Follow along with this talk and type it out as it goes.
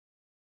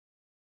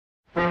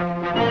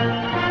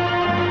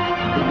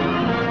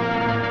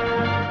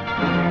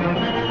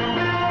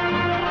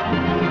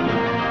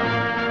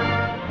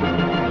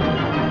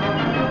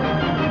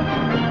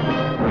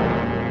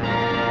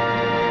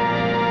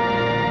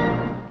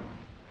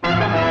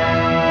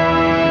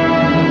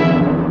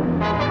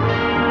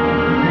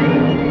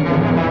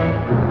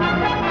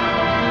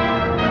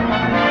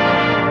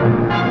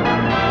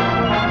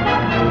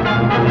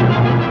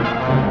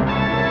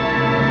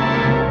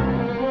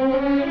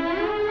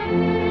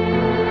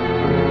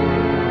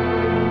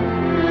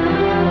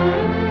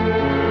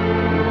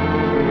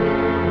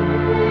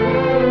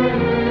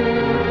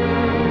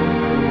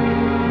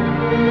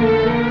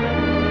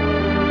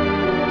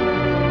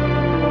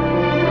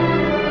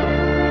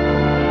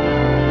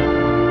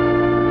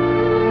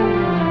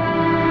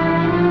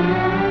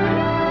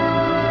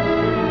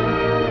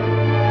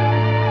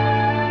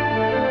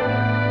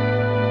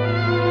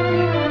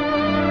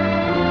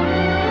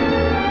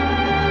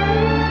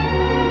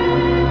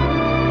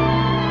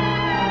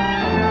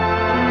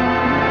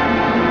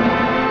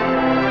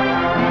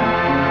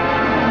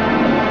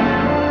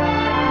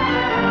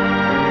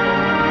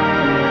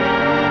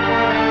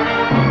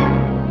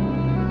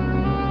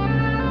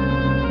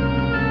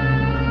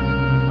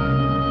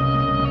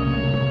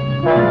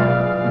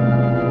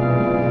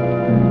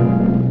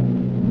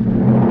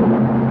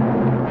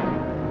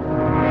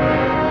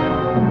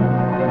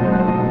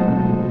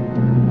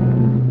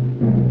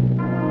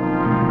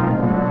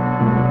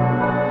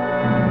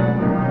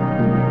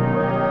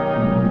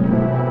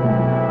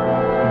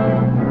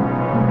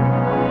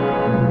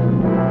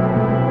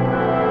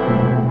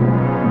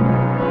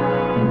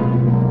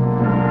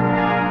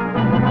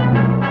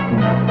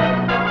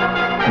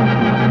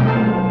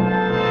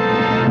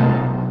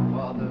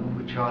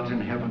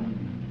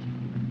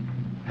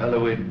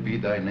hallowed be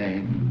thy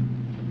name.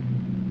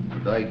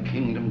 Thy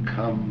kingdom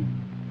come,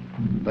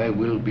 thy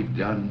will be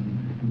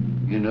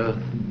done in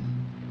earth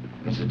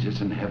as it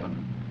is in heaven.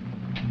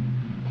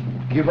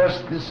 Give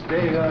us this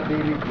day our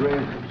daily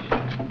bread,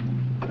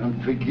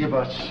 and forgive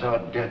us our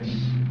debts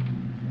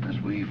as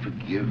we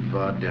forgive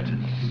our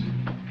debtors.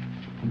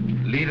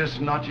 Lead us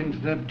not into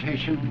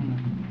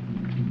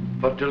temptation,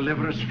 but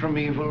deliver us from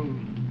evil.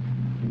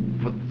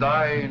 For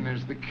thine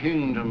is the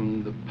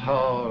kingdom, the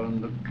power,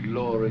 and the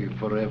glory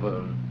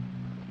forever.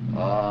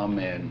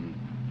 Amen.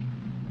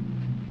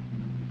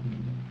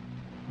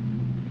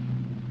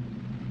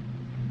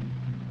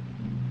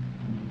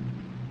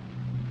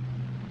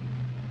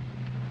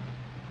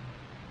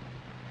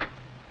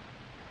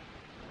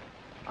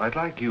 I'd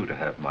like you to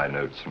have my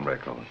notes and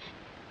records.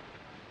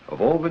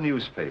 Of all the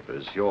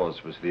newspapers,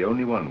 yours was the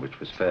only one which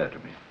was fair to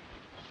me.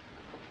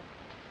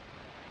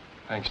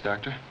 Thanks,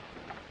 Doctor.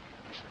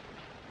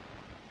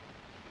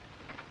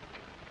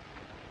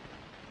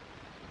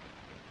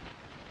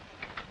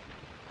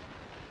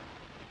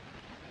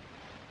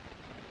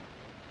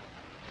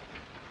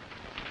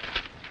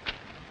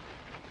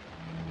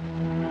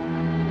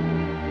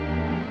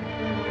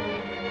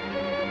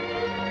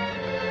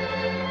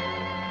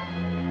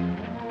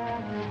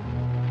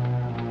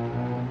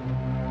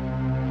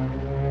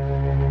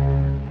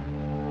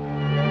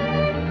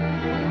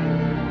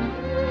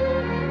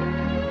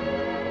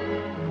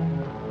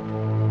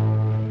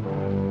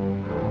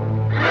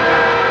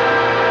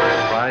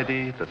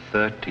 The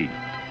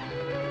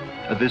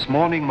 13th. This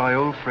morning, my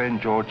old friend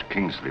George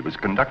Kingsley was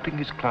conducting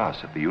his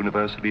class at the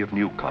University of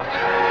Newcastle.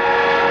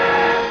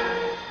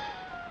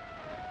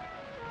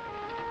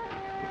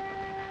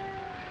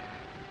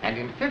 And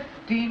in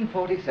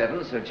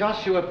 1547, Sir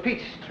Joshua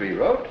Peachtree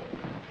wrote,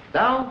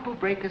 "Thou who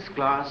breakest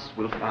glass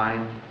will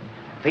find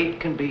fate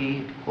can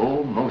be,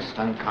 oh, most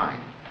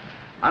unkind.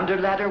 Under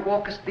ladder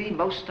walkest thee,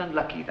 most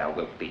unlucky thou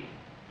wilt be.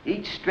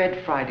 Each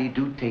dread Friday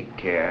do take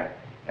care,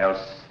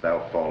 else thou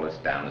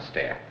fallest down a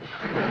stair."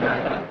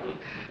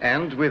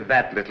 And with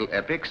that little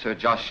epic, Sir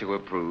Joshua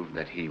proved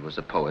that he was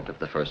a poet of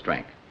the first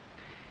rank.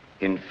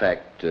 In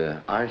fact,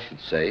 I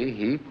should say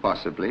he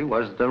possibly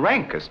was the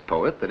rankest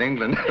poet that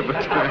England ever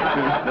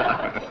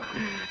turned.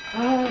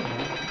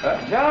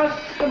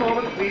 Just a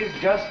moment, please,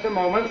 just a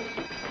moment.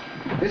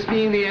 This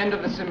being the end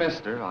of the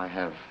semester, I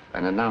have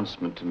an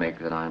announcement to make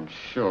that I'm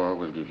sure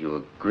will give you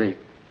a great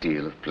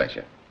deal of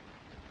pleasure.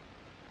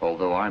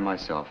 Although I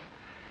myself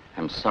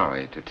am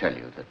sorry to tell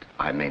you that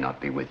I may not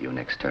be with you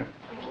next term.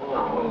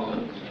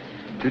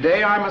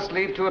 Today I must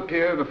leave to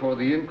appear before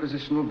the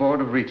Inquisitional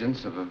Board of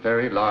Regents of a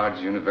very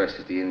large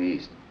university in the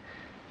East.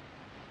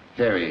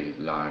 Very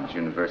large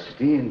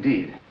university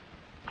indeed.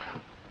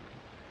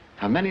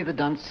 How many the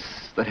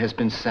dunce that has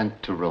been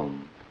sent to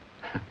Rome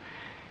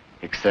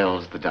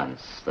excels the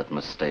dunce that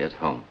must stay at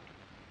home.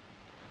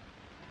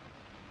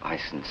 I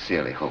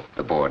sincerely hope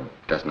the board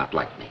does not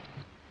like me.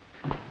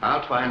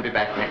 I'll try and be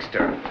back next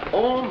term.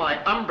 Oh,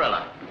 my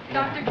umbrella.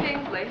 Dr.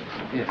 Kingsley.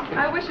 Yes.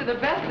 I wish you the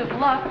best of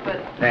luck,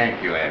 but...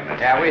 Thank you, Amos.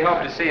 Yeah, we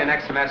hope to see you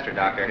next semester,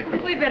 Doctor.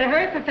 We'd better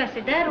hurry,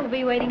 Professor. Dad will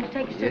be waiting to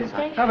take us to the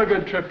station. Have a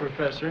good trip,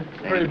 Professor.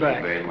 Hurry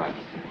back. Thank you very much.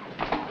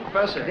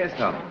 Professor. Yes,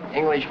 Tom.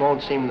 English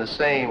won't seem the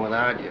same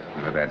without you.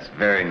 Well, that's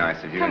very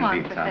nice of you Come on,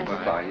 indeed, Tom. Professor.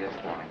 Goodbye, yes,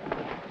 Tom.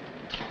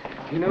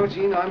 You know,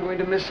 Jean, I'm going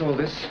to miss all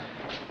this.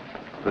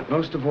 But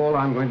most of all,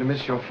 I'm going to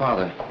miss your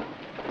father.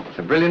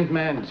 A brilliant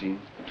man, Jean.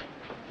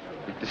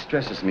 It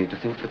distresses me to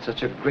think that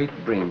such a great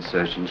brain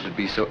surgeon should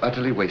be so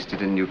utterly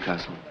wasted in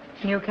Newcastle.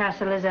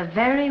 Newcastle is a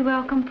very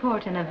welcome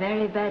port in a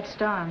very bad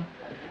storm.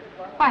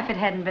 Why, if it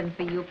hadn't been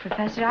for you,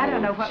 Professor, I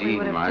don't know what we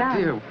would have done.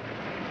 Jean, my dear.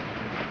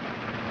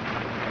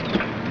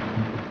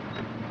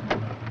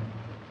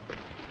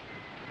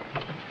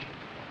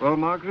 Well,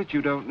 Margaret,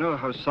 you don't know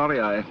how sorry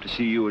I am to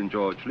see you and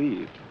George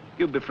leave.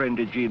 You've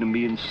befriended Jean and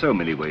me in so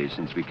many ways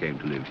since we came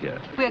to live here.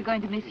 We're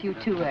going to miss you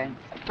too, Ernst.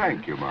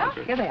 Thank you,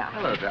 Margaret. Oh, here they are.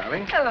 Hello,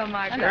 darling. Hello,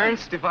 Margaret.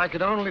 Ernst, if I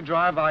could only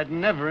drive, I'd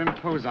never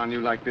impose on you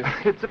like this.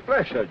 It's a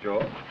pleasure,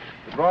 George.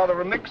 It's rather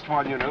a mixed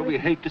one, you know. We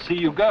hate to see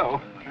you go.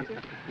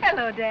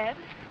 Hello, Dad.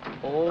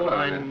 Oh,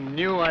 I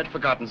knew I'd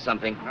forgotten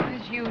something.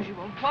 As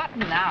usual. What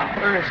now?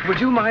 Ernst,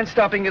 would you mind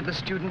stopping at the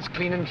students'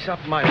 cleaning shop?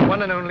 My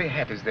one and only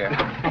hat is there.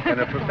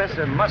 And a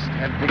professor must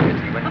have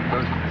dignity when he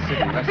goes to the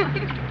city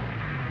lessons.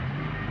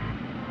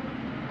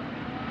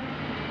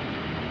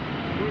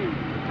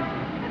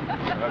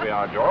 There we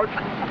are, George.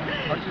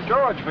 Mrs.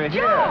 George, we're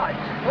here. George!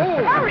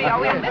 Oh. Hurry, or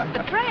we'll miss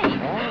the train.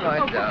 All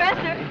right, Oh, darling.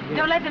 Professor,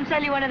 don't let them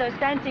sell you one of those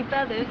fancy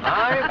feathers.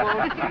 I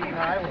won't, Jean,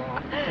 I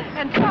won't.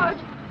 And George.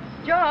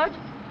 George!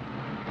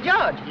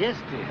 Yes,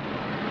 dear.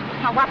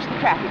 Now watch the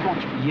traffic,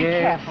 won't you? Be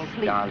Yes, careful,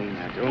 please. darling,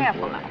 now don't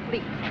Careful worry. now,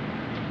 please.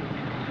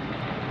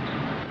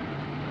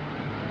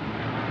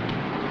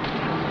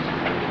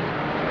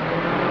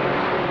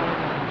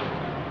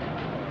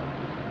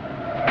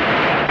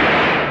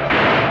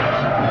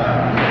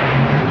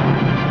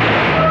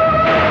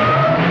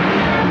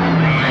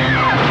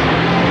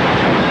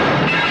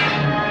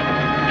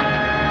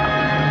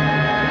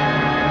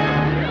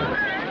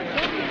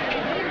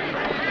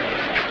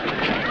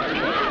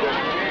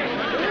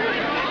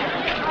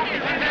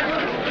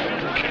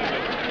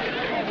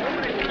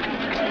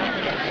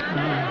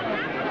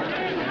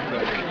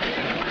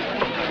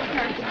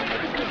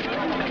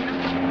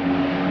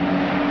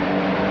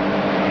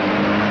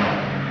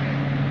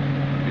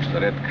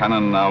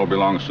 Canon now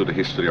belongs to the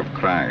history of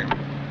crime.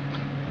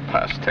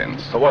 Past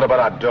tense. So what about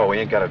our dough? We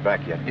ain't got it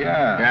back yet.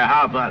 Yeah.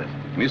 How about it?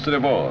 Mr.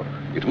 DeVore,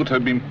 it would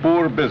have been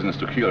poor business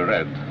to kill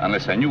Red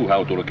unless I knew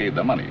how to locate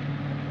the money.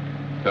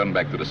 Turn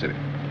back to the city.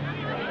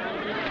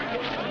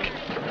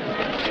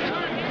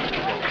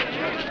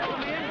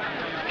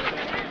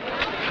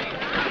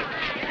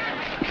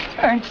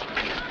 Ernst.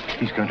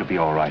 He's going to be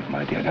all right,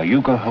 my dear. Now,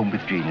 you go home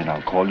with Jean and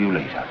I'll call you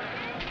later.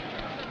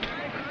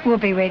 We'll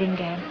be waiting,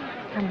 Dan.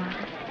 Come on.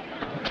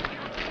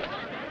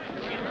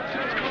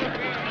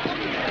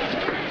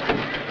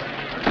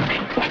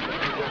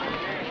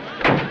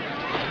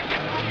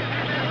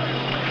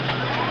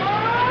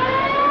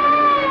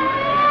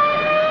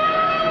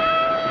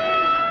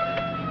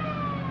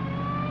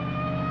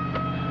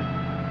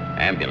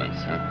 Ambulance,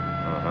 huh?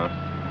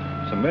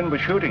 Uh-huh. Some men were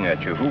shooting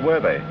at you. Who were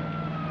they?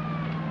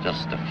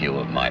 Just a few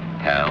of my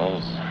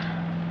pals.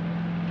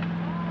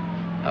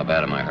 How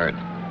bad am I hurt?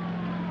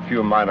 A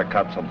few minor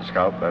cuts on the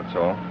scalp, that's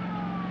all.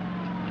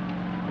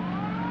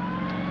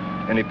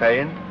 Any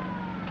pain?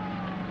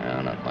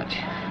 No, not much.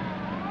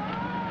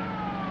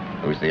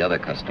 Who's the other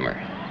customer?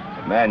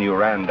 The man you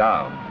ran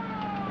down.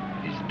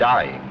 He's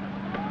dying.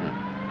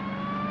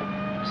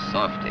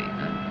 Softy,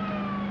 huh?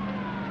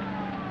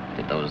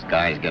 Did those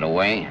guys get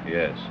away?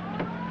 Yes.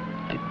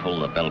 And pull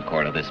the bell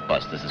cord of this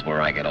bus. This is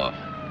where I get off.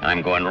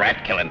 I'm going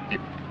rat killing.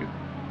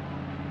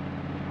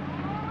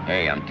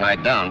 Hey, I'm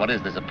tied down. What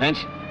is this, a pinch?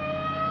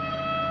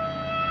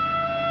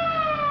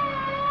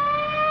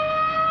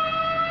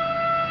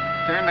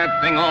 Turn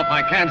that thing off.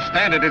 I can't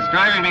stand it. It's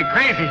driving me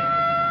crazy.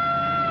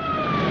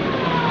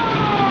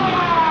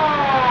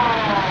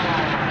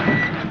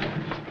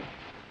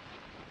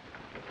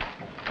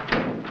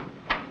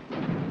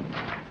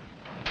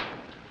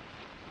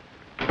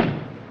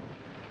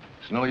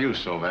 It's no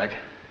use, Sovak.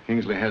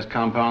 Kingsley has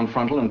compound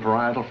frontal and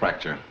parietal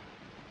fracture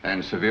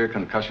and severe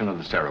concussion of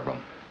the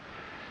cerebrum.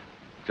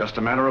 Just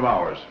a matter of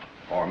hours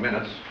or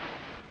minutes.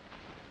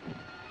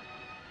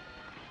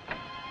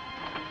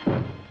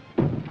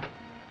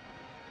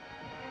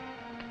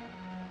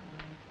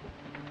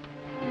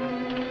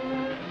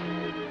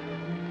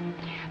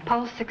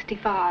 Pulse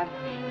 65.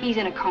 He's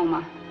in a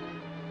coma.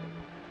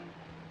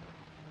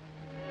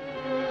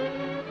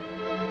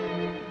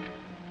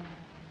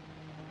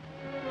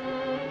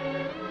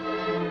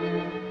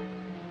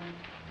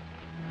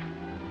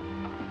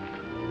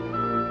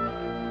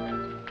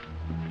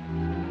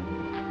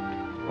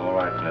 All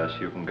right, nurse,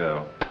 you can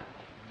go.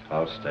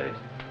 I'll stay.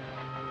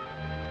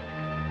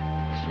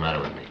 What's the matter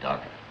with me,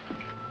 Doc?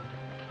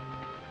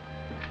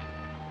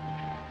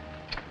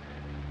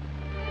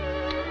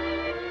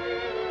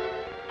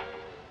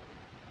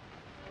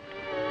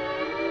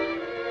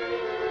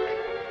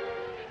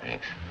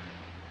 Thanks.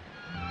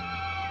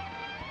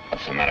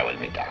 What's the matter with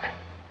me, Doc?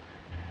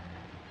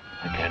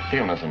 I can't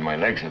feel nothing. My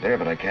legs are there,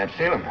 but I can't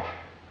feel them.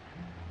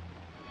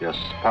 Your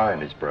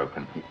spine is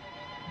broken.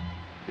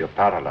 You're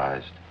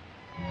paralyzed.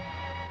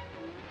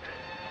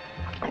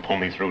 Pull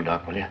me through,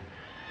 Doc, will you?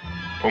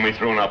 Pull me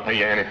through and I'll pay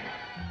you anything.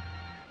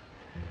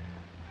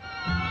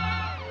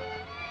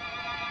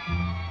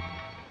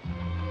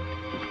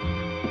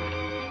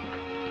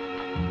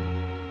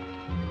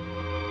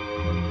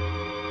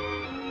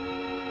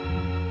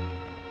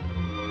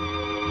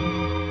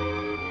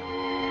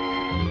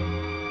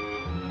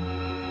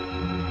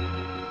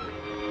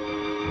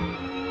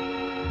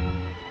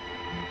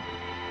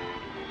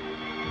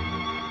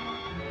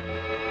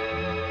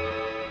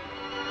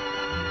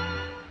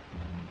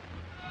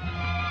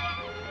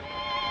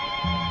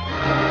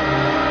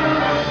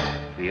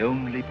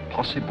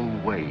 possible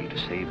way to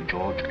save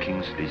George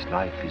Kingsley's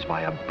life is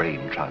by a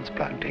brain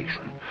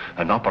transplantation,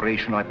 an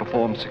operation I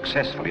performed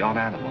successfully on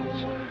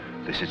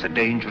animals. This is a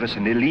dangerous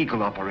and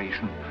illegal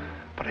operation,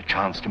 but a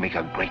chance to make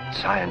a great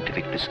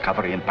scientific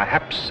discovery and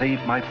perhaps save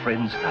my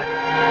friend's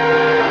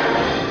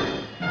life.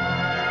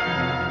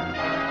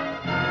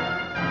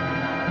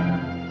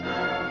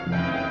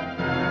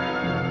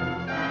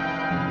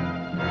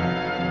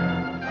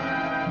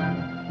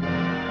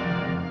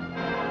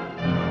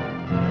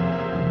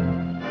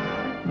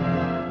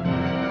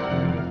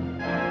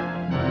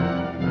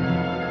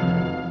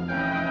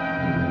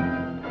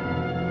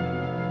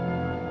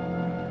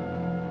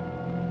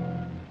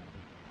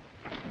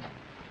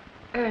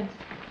 Ernst,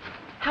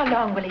 how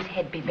long will his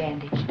head be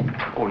bandaged?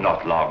 Oh,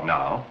 not long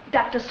now.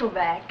 Dr.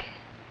 Sovak,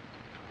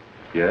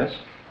 Yes?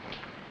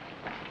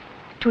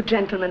 2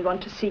 gentlemen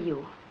want to see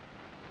you.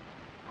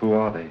 Who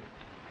are they?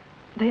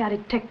 They are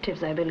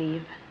detectives, I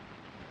believe.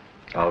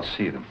 I'll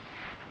see them.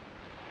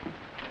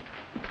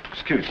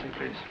 Excuse me,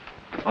 please.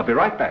 I'll be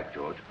right back,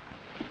 George.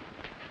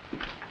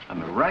 A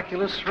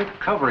miraculous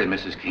recovery,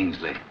 Mrs.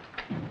 Kingsley.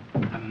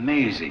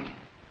 Amazing.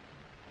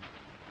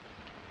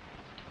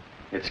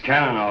 It's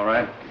Cannon, all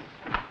right.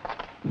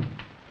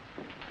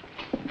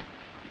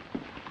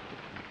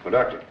 Well,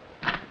 Doctor,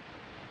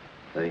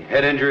 the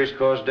head injuries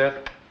caused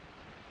death?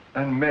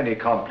 And many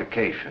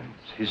complications.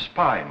 His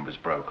spine was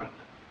broken.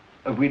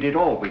 We did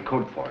all we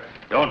could for him.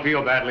 Don't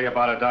feel badly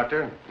about it,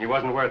 Doctor. He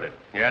wasn't worth it.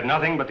 He had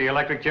nothing but the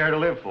electric chair to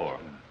live for.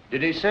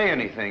 Did he say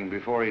anything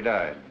before he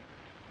died?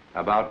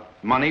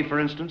 About money, for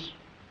instance?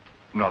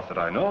 Not that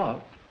I know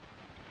of.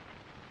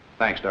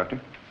 Thanks,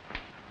 Doctor.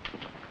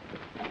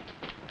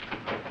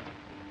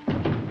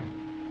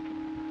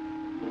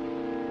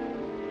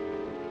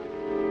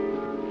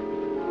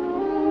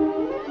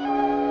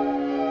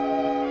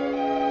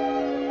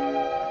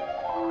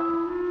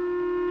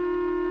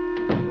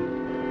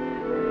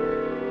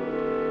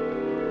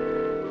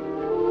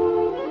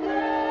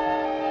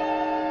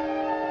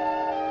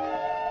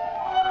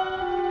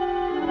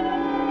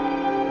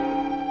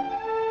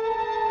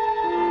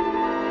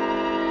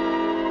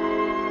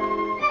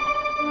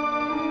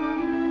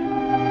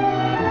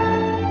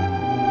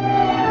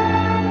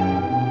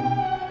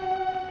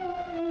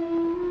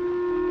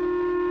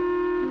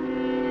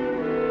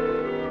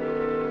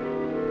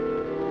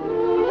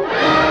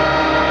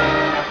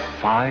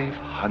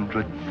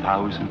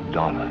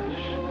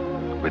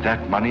 $500,000. With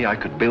that money, I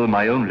could build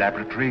my own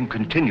laboratory and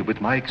continue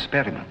with my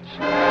experiments.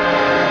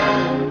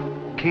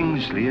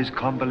 Kingsley is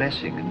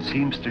convalescing and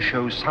seems to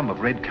show some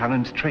of Red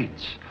Cannon's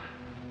traits.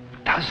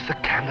 Does the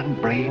cannon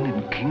brain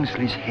in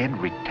Kingsley's head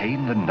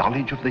retain the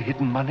knowledge of the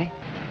hidden money?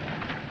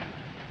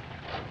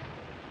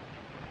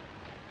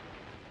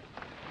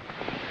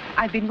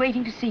 I've been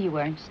waiting to see you,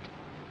 Ernst.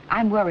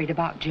 I'm worried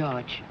about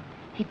George.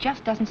 He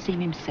just doesn't seem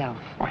himself.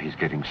 Why, he's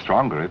getting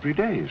stronger every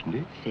day, isn't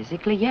he?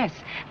 Physically, yes,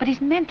 but his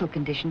mental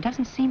condition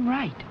doesn't seem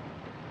right.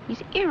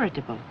 He's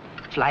irritable.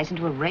 Flies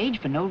into a rage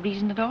for no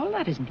reason at all.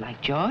 That isn't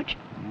like George.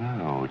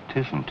 No, it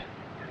isn't.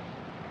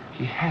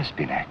 He has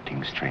been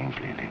acting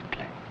strangely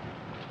lately.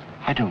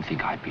 I don't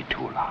think I'd be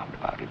too alarmed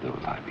about it, though,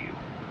 if I were you.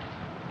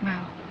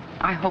 Well,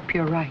 I hope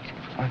you're right.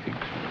 I think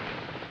so.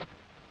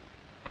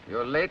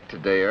 You're late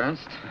today,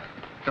 Ernst.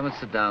 Come and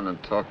sit down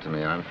and talk to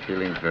me. I'm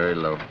feeling very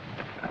low.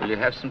 Will you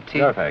have some tea?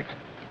 No, thanks.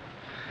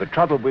 The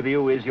trouble with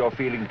you is you're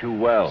feeling too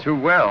well. Too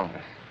well?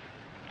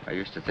 I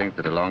used to think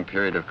that a long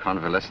period of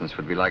convalescence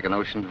would be like an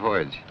ocean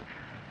voyage.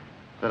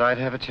 That I'd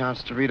have a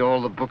chance to read all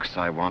the books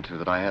I want to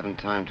that I haven't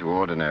time to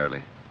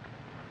ordinarily.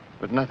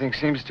 But nothing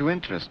seems to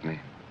interest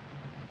me.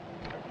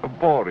 A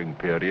boring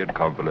period,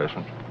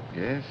 convalescence.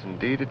 Yes,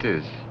 indeed it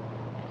is.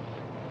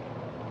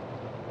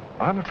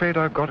 I'm afraid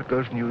I've got to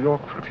go to New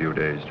York for a few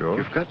days, George.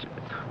 You've got to?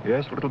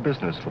 Yes, a little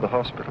business for the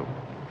hospital.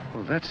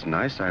 Well, that's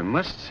nice, I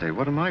must say.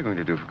 What am I going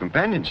to do for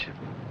companionship?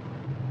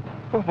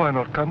 Well, why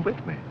not come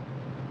with me?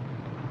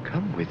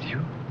 Come with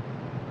you?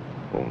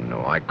 Oh,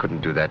 no, I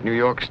couldn't do that. New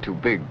York's too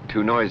big,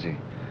 too noisy.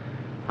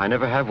 I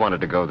never have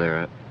wanted to go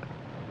there.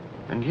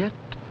 And yet...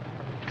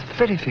 It's the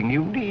very thing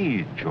you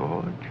need,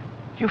 George.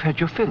 You've had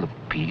your fill of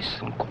peace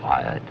and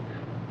quiet.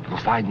 You'll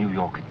find New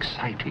York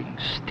exciting,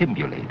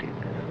 stimulating.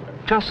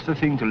 Just the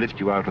thing to lift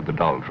you out of the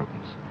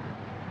doldrums.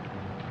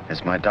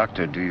 As my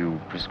doctor, do you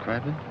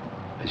prescribe it?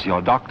 As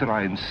your doctor,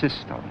 I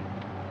insist on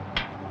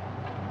it.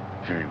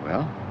 Very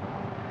well.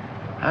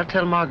 I'll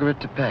tell Margaret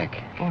to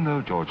pack. Oh,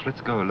 no, George, let's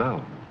go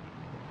alone.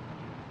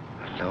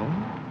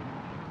 Alone?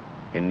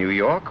 In New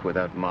York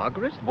without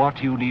Margaret?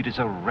 What you need is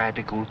a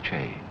radical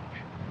change.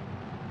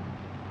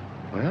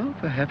 Well,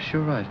 perhaps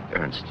you're right,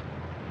 Ernst.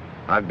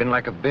 I've been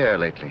like a bear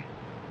lately.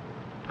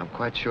 I'm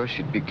quite sure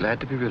she'd be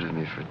glad to be rid of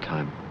me for a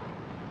time.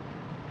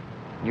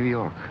 New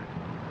York.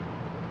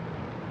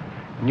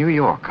 New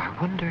York, I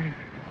wonder...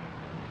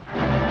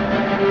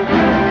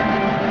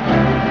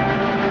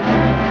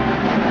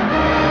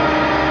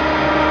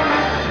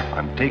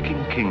 I'm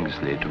taking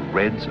Kingsley to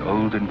Red's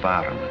old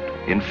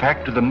environment. In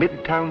fact, to the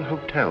Midtown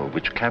Hotel,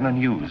 which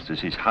Cannon used as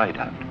his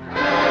hideout.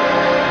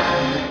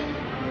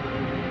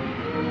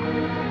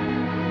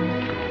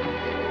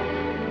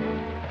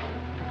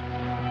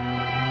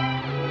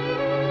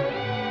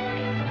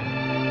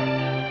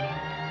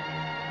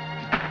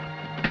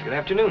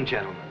 afternoon,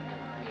 gentlemen.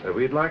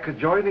 We'd like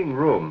adjoining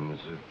rooms.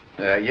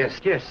 Yes.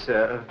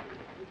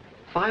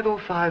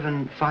 505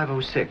 and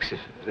 506, if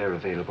they're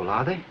available,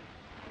 are they?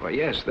 Well,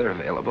 yes, they're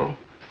available.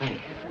 Thank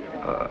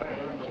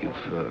you.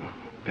 You've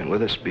been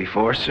with us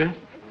before, sir?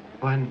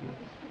 Why,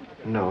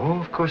 no,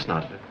 of course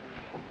not.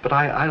 But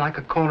I like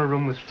a corner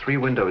room with 3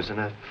 windows and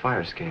a fire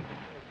escape.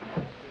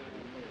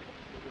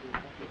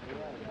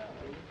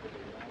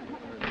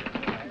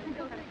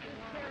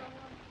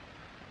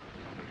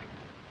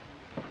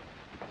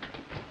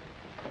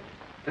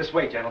 This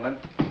way, gentlemen.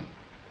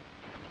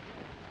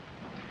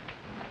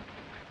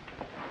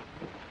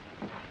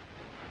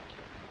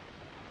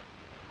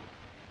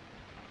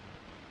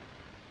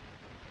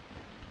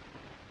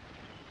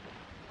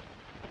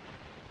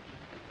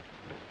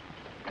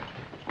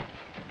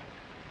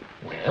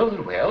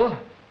 Well.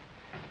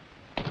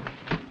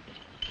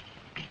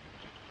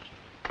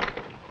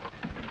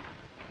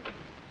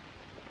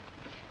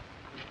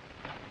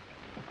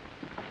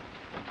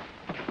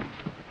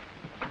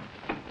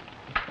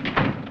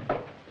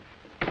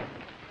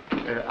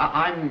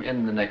 I'm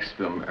in the next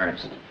room,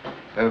 Ernst.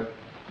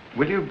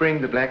 Will you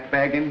bring the black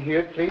bag in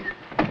here, please?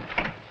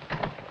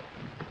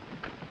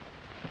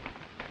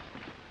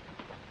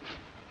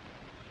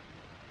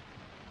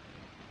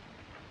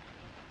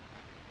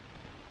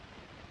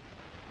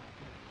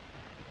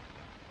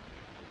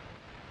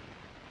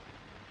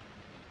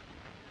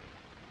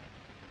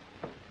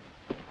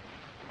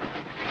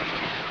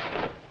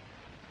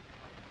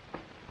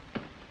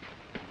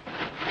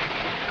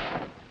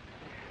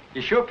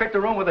 You sure picked a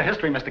room with a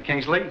history, Mr.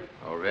 Kingsley.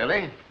 Oh,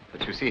 really?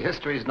 But you see,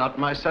 history is not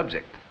my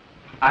subject.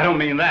 I don't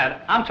mean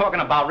that. I'm talking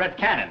about Red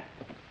Cannon.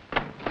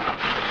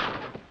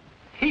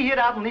 He hid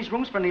out in these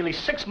rooms for nearly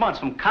 6 months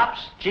from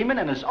cops, G-men,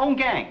 and his own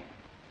gang.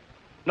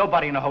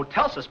 Nobody in the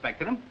hotel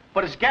suspected him,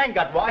 but his gang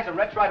got wise and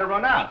Red tried to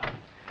run out.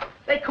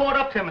 They caught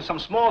up to him in some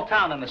small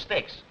town in the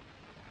sticks.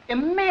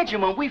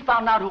 Imagine when we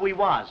found out who he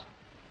was,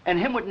 and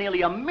him with nearly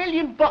 $1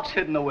 million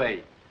hidden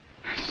away.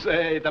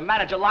 Say, the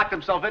manager locked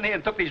himself in here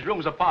and took these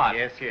rooms apart.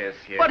 Yes.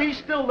 But he's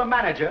still the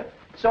manager,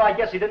 so I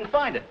guess he didn't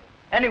find it.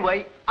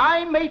 Anyway,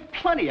 I made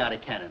plenty out of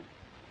Cannon.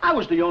 I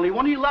was the only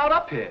one he allowed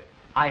up here.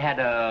 I had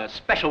a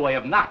special way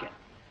of knocking.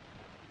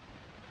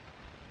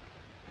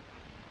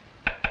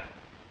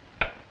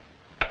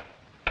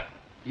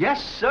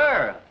 Yes,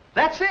 sir.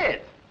 That's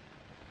it.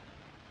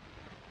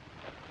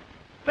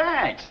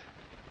 Thanks.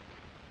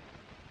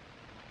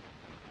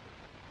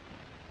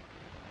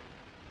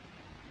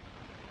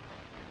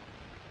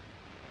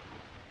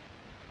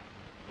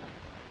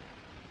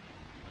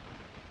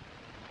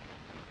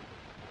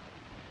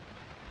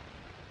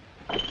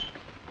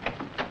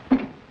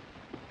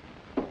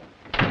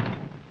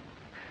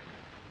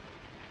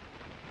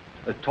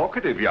 A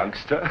talkative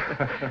youngster.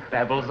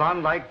 Babbles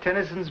on like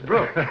Tennyson's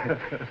brook.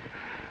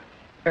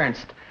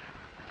 Ernst,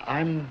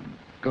 I'm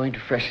going to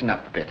freshen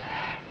up a bit.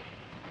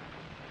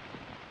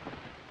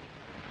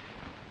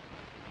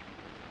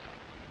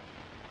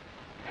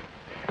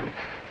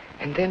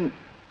 And then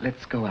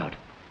let's go out.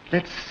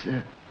 Let's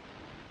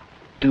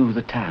do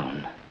the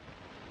town.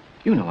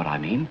 You know what I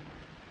mean.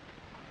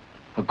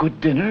 A good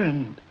dinner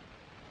and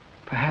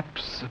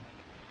perhaps a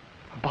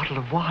bottle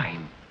of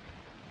wine.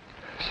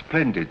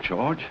 Splendid,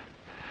 George.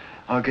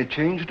 I'll get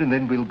changed and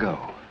then we'll go.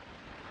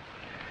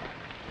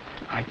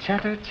 I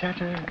chatter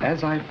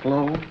as I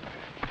flow to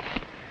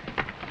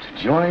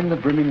join the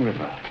brimming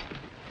river.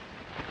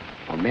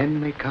 For men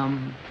may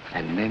come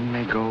and men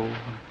may go,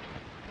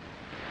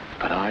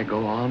 but I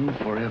go on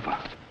forever.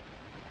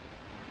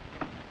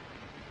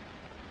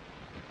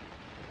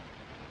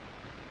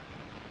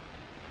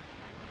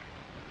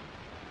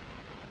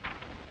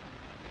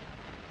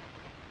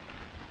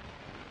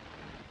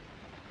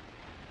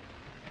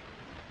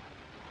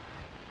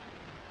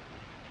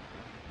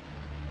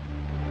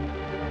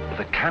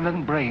 The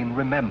Cannon brain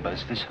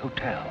remembers this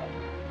hotel.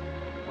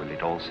 Will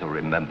it also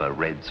remember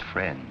Red's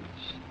friends?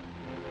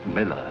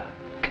 Miller,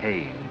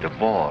 Kane,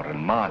 DeVore, and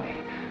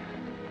Marnie.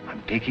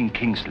 I'm taking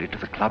Kingsley to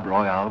the Club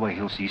Royale where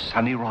he'll see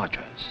Sonny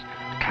Rogers,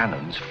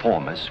 Cannon's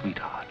former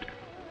sweetheart.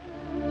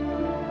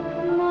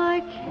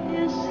 My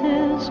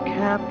kisses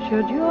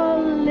captured your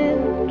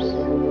lips,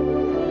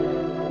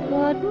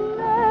 but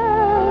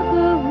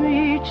never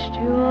reached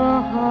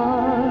your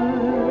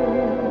heart.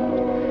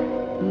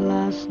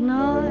 Last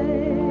night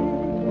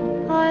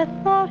I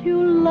thought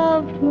you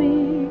loved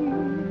me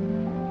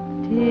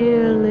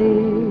dearly,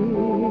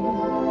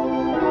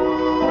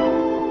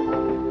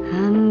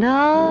 and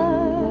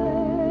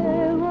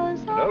I was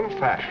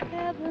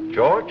old-fashioned.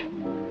 George?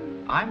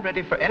 I'm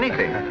ready for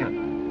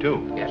anything. Do.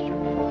 Yes, sir.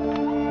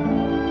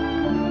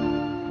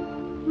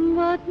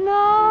 But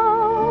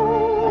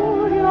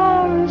now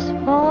you're as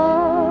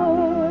far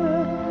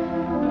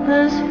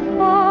as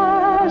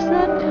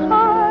the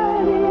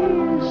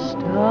tiniest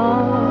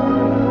star.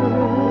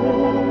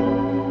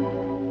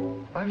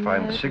 I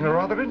find the singer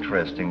rather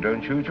interesting,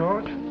 don't you,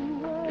 George?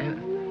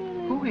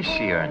 Who is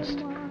she,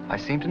 Ernst? I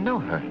seem to know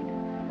her.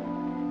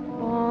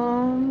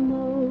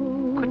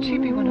 Could she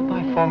be one of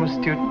my former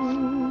students?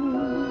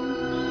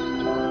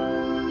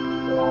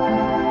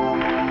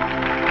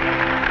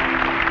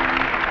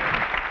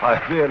 I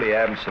really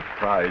am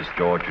surprised,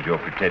 George, that you're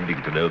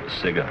pretending to know the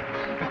singer.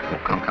 Oh,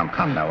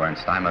 come now,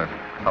 Ernst. I'm a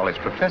college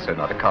professor,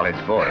 not a college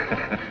boy.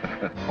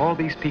 All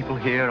these people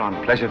here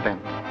on pleasure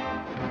bent.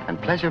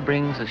 And pleasure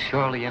brings as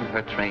surely in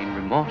her train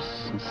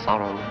remorse and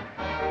sorrow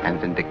and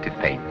vindictive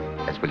pain,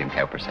 as William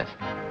Cowper says.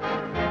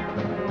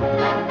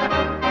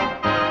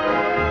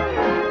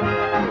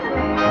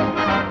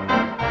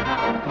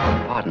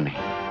 Oh, pardon me.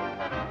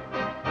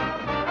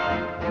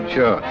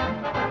 Sure.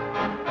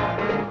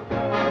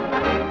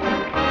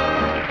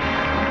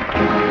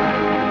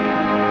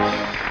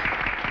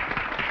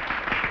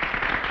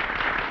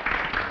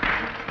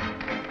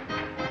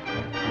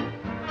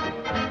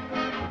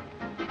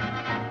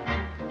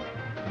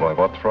 Boy,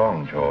 what's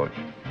wrong, George?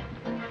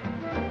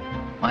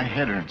 My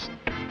head, Ernst.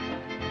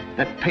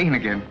 That pain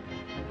again.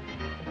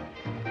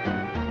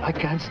 I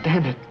can't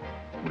stand it.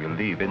 We'll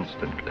leave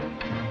instantly.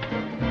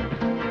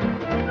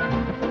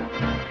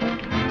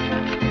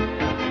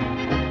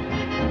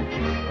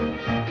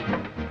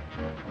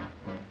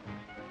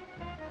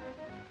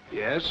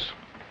 Yes?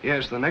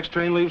 Yes, the next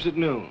train leaves at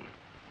noon.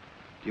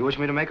 Do you wish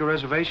me to make a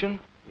reservation?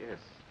 Yes,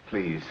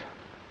 please.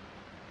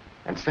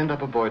 And send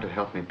up a boy to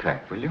help me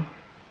pack, will you?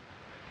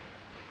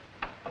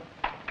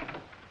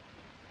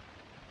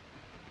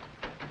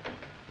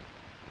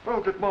 Well,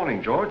 good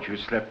morning, George. You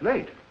slept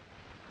late.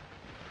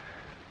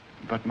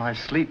 But my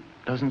sleep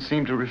doesn't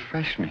seem to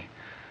refresh me.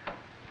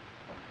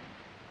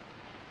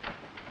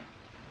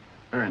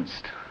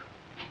 Ernst,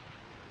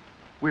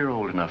 we're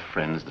old enough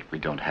friends that we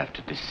don't have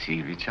to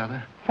deceive each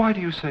other. Why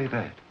do you say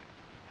that?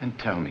 And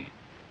tell me,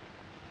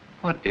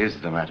 what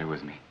is the matter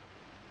with me?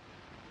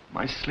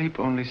 My sleep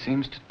only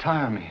seems to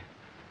tire me.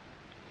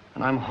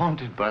 And I'm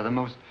haunted by the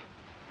most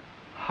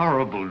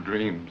horrible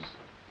dreams.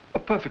 A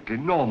perfectly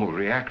normal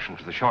reaction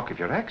to the shock of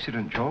your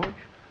accident, George.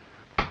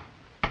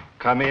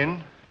 Come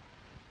in.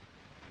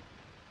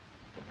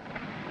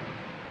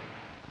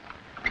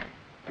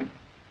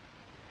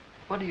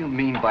 What do you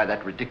mean by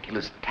that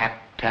ridiculous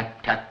tap,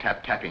 tap, tap,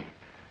 tap, tapping?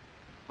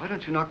 Why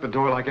don't you knock the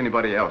door like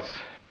anybody else?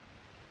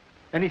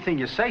 Anything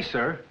you say,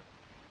 sir.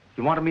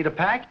 You wanted me to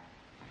pack?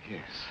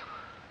 Yes.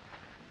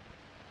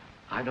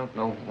 I don't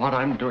know what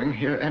I'm doing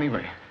here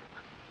anyway.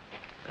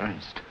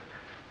 Ernst,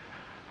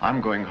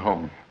 I'm going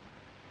home.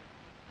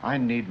 I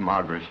need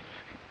Margaret.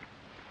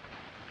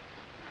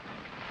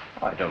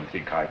 I don't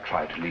think I'd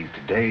try to leave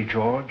today,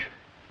 George.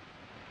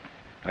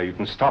 Now, you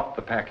can stop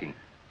the packing.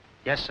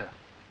 Yes, sir.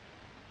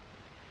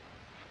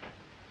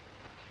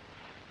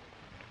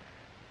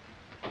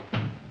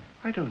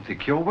 I don't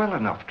think you're well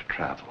enough to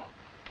travel.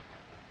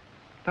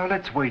 Now,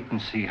 let's wait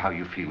and see how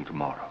you feel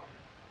tomorrow.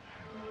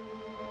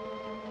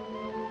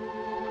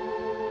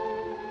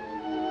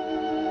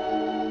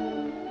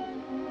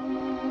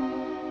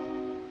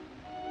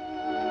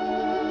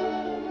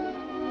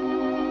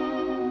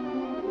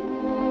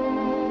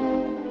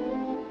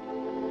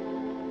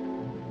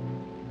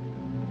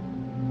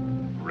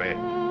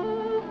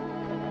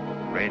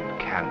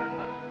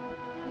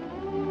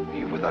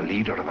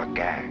 Leader of a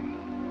gang.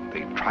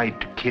 They tried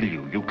to kill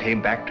you. You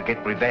came back to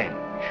get revenge.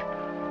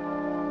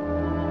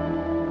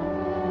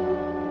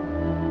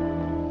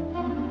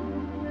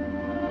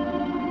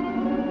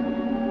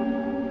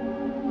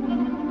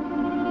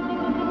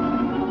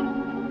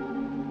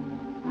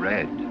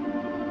 Red,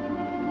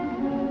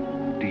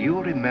 do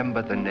you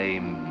remember the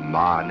name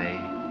Marney?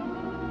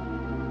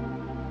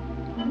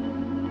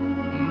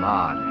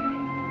 Marney.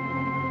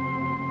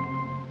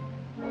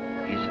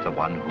 He's the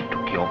one who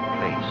took your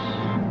place.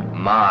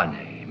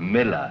 Marney,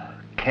 Miller,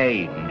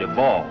 Kane,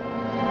 DeVore.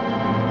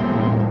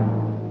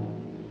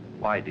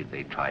 Why did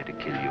they try to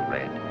kill you,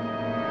 Red?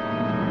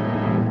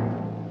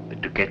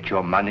 To get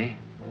your money?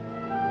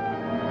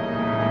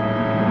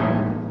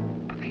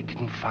 But they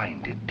didn't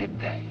find it, did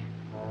they?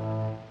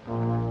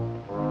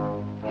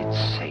 It's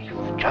safe,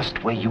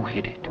 just where you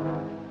hid it.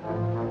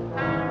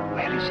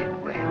 Where is it,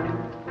 Red?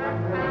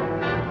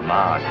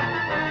 Marney,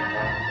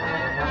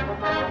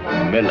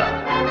 Miller,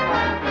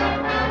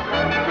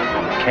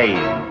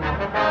 Kane,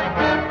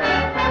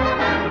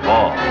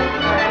 DeVore.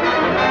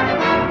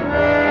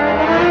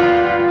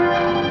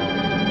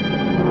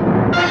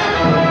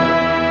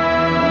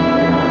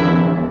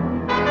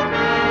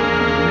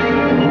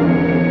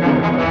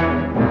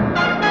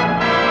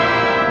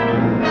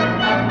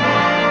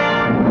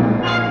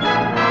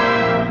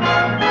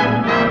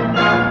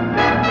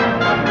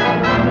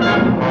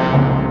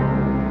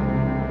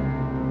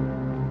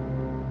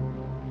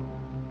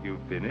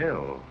 You've been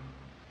ill,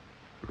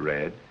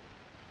 Red.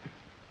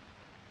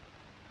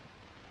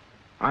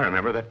 I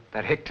remember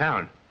that hick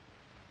town.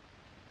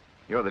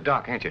 You're the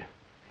doc, ain't you?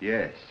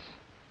 Yes.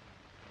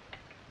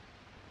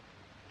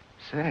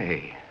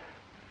 Say,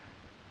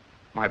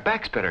 my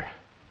back's better.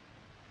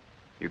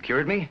 You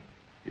cured me?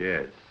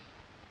 Yes.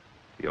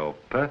 You're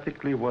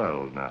perfectly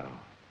well now.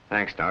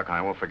 Thanks, Doc.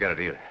 I won't forget it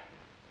either.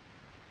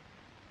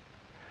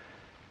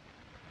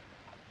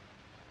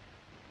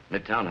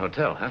 Midtown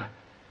Hotel, huh?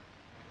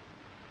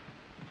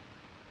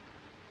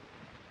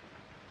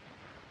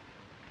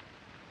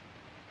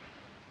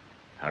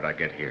 How'd I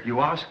get here?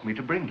 You asked me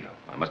to bring you.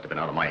 I must have been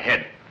out of my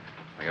head.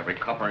 Like every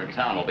copper in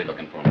town will be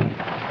looking for me.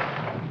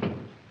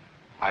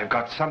 I've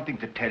got something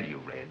to tell you,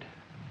 Red.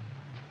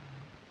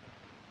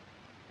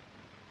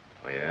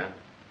 Oh, yeah?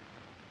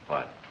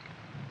 What?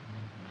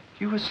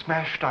 You were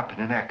smashed up in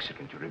an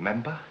accident, you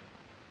remember?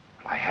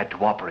 I had to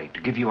operate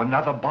to give you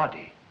another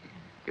body.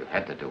 You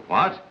had to do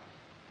what?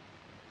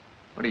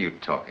 What are you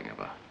talking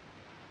about?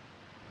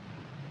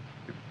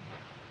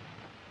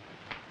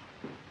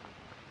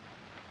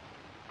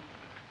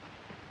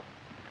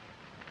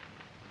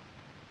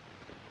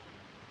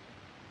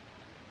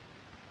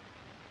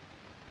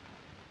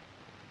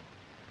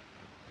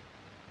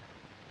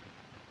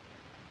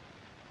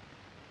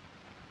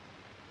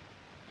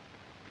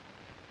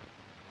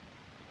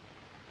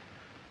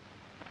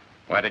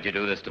 Why did you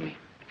do this to me?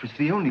 It was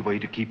the only way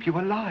to keep you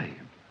alive.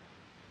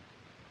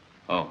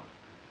 Oh.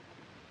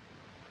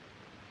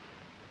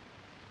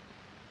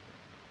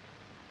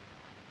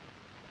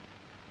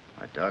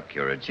 Why, Doc,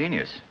 you're a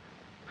genius.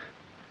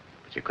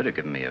 But you could have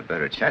given me a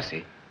better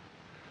chassis.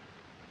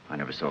 I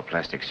never saw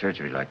plastic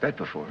surgery like that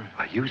before.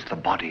 I used the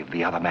body of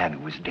the other man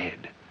who was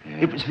dead. Yeah.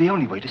 It was the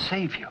only way to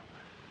save you.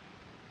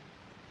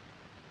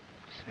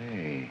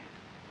 Say,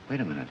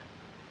 wait a minute.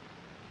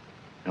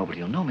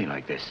 Nobody will know me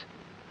like this.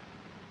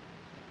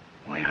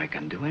 Why, I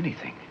can do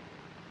anything.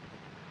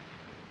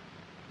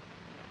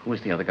 Who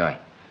was the other guy?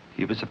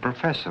 He was a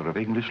professor of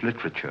English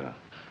literature.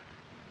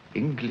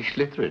 English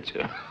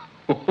literature?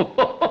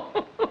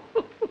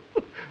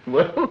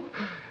 Well,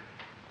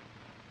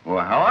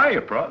 how are you,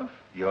 Prof?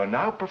 You're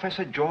now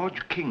Professor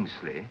George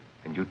Kingsley,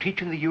 and you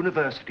teach in the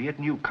university at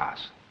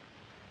Newcastle.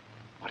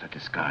 What a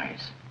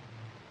disguise.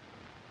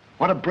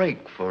 What a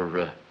break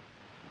for,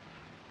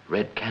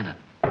 Red Cannon.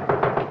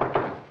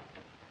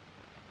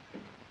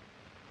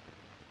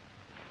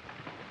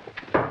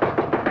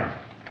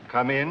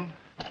 Come in.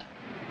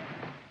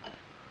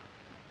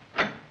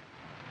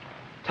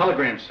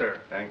 Telegram,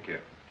 sir. Thank you.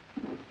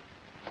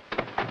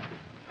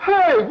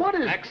 Hey, what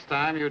is... Next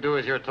time, you do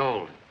as you're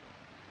told.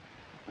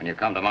 When you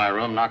come to my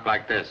room, knock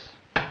like this.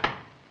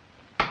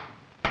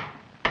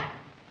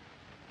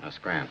 Now,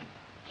 scram.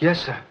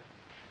 Yes, sir.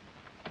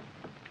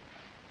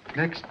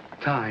 Next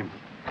time.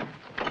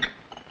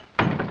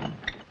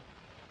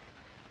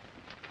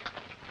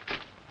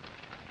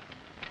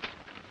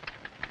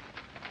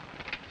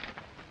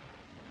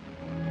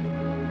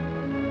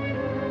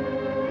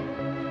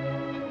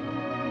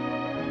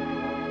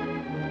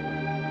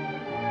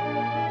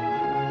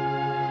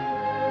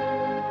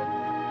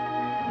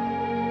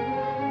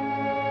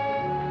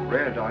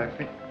 Red, I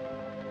think...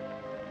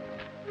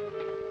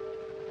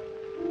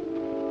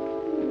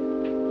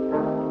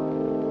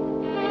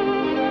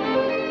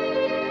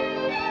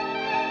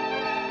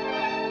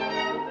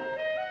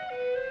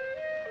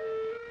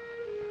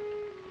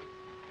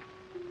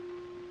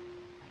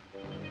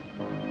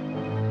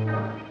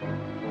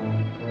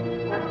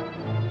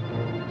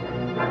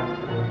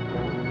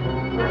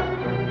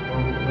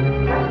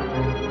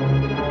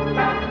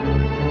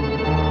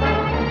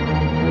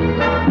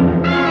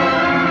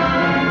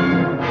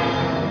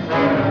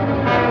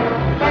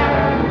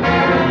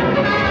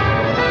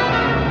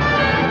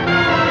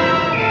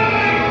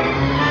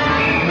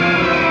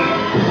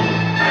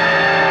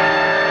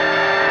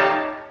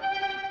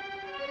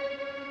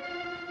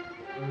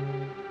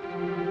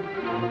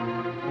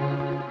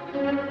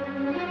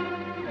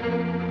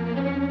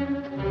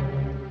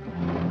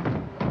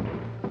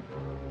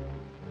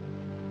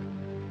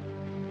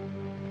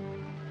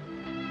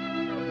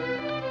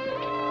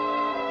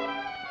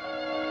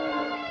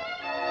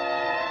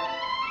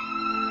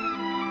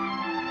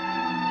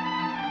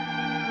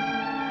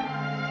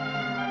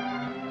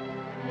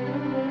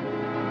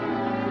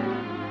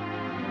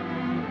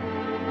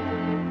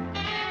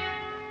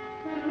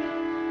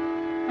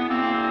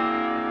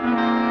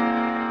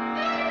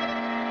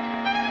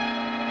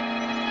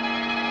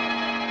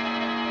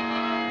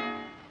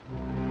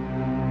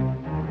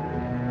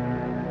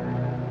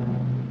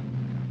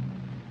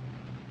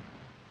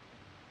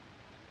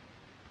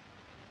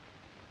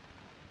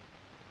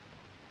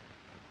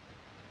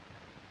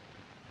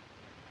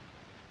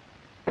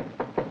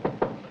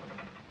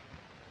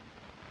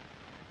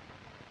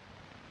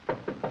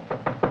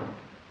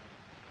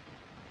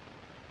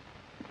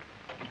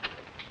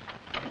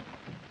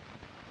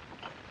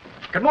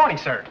 Good morning,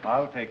 sir.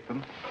 I'll take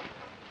them.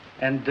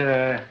 And,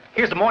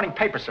 here's the morning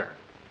paper, sir.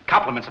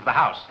 Compliments of the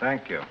house.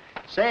 Thank you.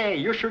 Say,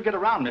 you sure get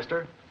around,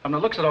 mister. From the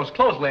looks of those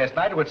clothes last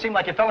night, it would seem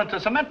like you fell into a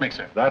cement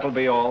mixer. That'll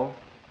be all.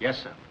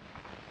 Yes, sir.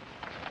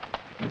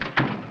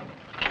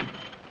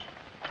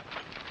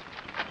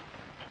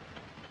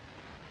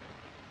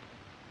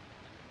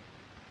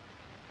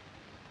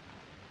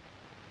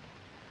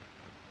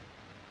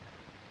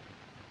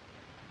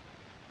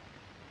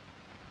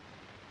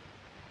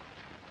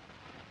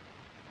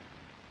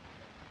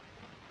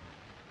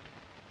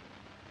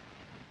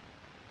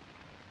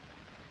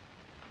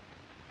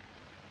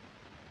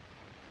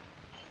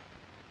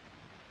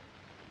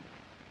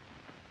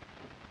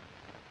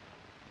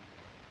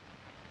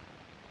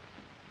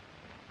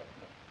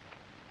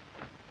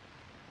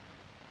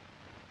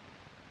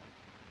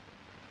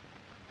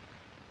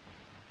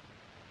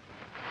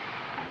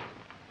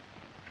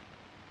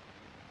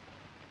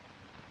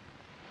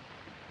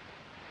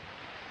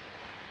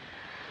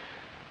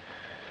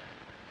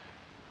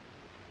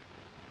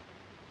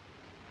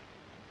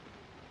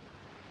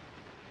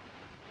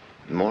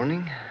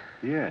 Morning?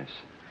 Yes.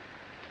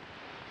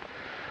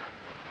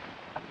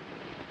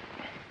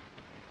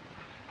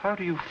 How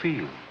do you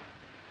feel?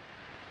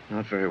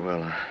 Not very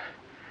well.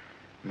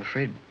 I'm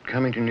afraid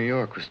coming to New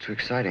York was too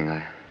exciting.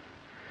 I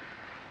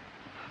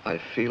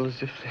feel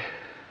as if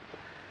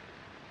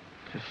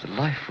the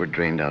life were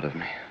drained out of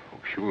me. Oh,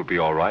 you will be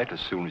all right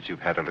as soon as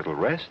you've had a little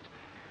rest.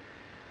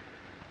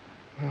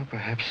 Well,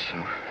 perhaps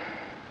so.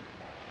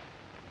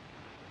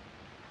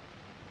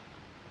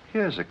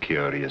 Here's a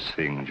curious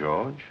thing,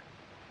 George.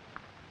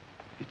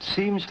 It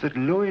seems that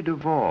Louis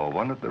Devore,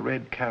 one of the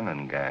Red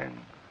Cannon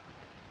gang,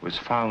 was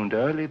found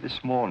early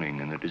this morning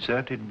in a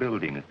deserted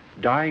building,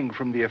 dying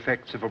from the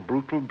effects of a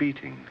brutal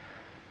beating.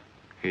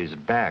 His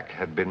back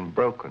had been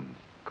broken.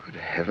 Good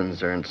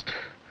heavens, Ernst.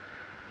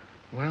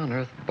 Why on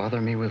earth bother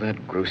me with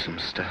that gruesome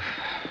stuff?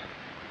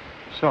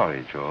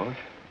 Sorry, George.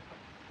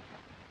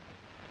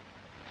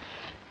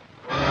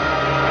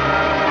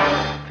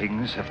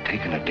 Things have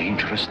taken a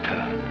dangerous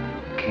turn.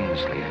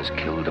 Kingsley has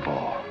killed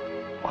Devore.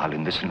 While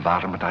in this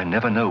environment, I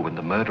never know when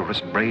the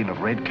murderous brain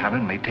of Red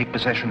Cannon may take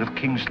possession of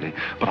Kingsley.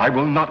 But I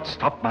will not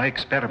stop my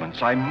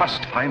experiments. I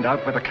must find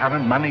out where the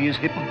Cannon money is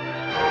hidden.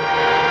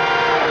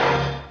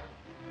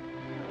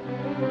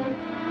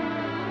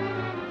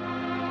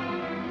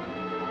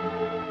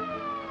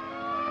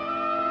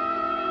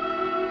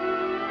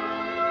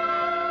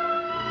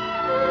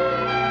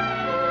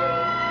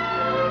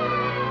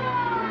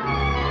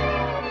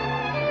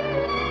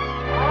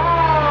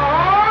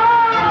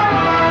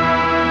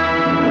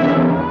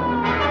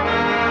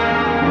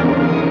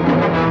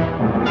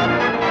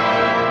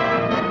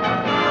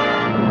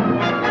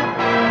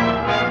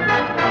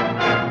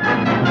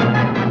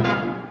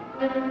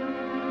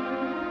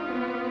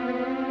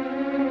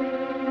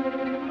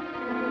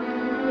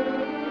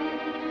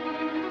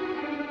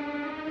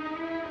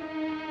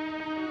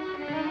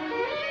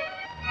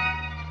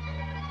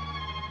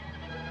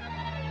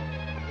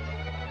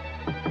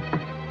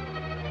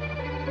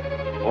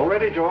 All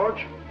ready,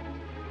 George?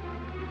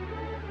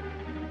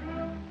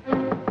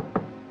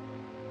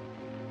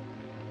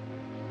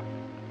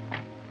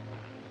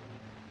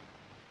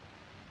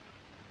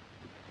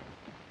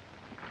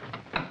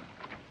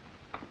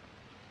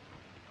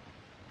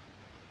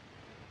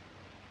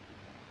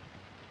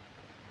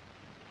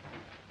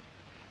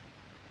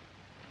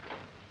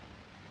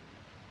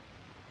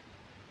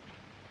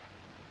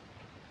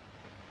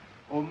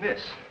 Oh,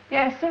 miss.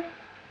 Yes, sir?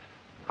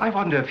 I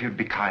wonder if you'd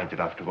be kind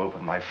enough to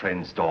open my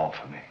friend's door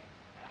for me.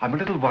 I'm a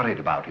little worried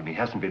about him. He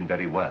hasn't been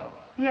very well.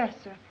 Yes,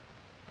 sir.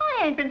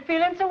 I ain't been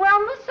feeling so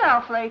well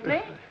myself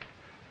lately.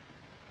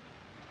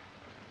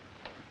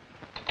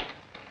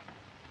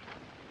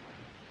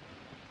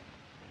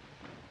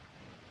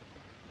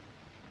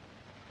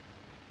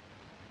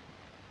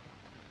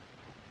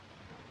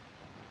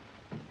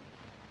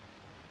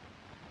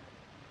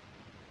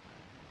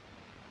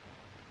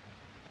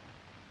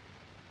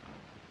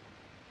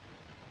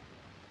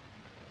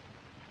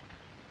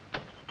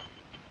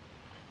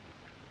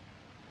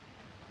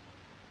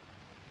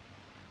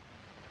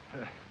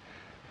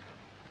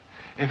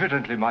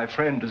 Evidently, my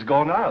friend has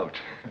gone out.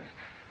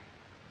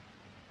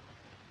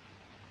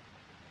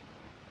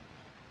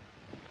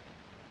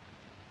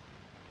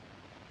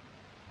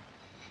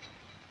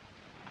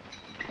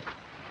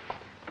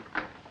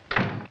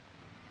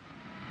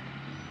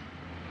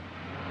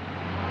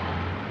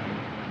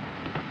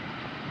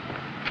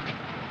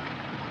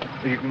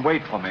 You can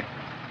wait for me.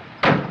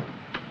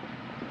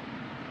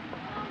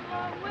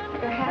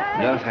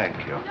 No, thank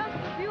you.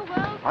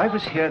 I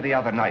was here the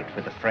other night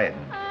with a friend.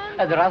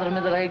 The rather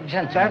middle-aged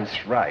gentleman.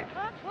 That's right.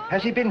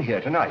 Has he been here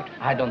tonight?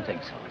 I don't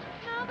think so.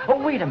 Oh,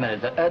 wait a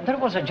minute. There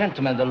was a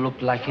gentleman that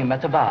looked like him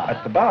at the bar.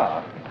 At the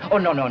bar? Oh,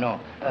 no.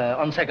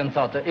 On second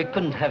thought, it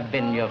couldn't have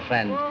been your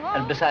friend.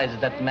 And besides,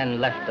 that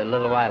man left a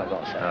little while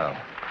ago, sir. Oh.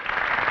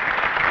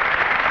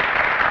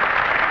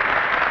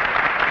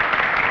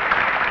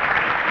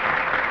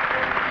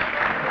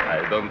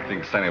 I don't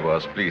think Stanley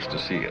was pleased to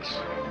see us.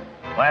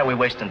 Why are we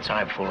wasting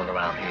time fooling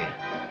around here?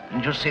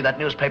 Didn't you see that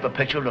newspaper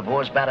picture of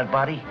Devore's battered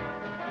body?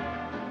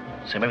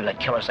 So maybe the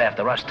killer's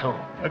after us, too.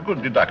 A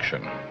good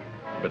deduction.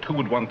 But who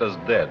would want us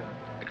dead,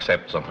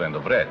 except some friend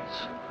of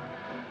Red's?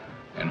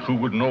 And who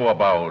would know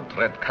about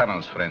Red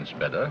Cannon's friends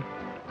better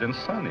than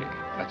Sonny?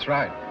 That's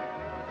right.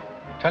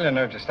 Tell your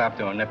nerve to stop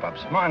doing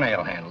nip-ups. Marnie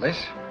will handle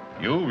this.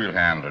 You will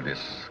handle this,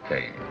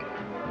 Kane.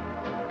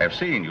 I've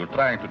seen you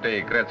trying to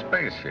take Red's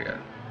place here.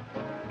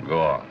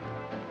 Go on.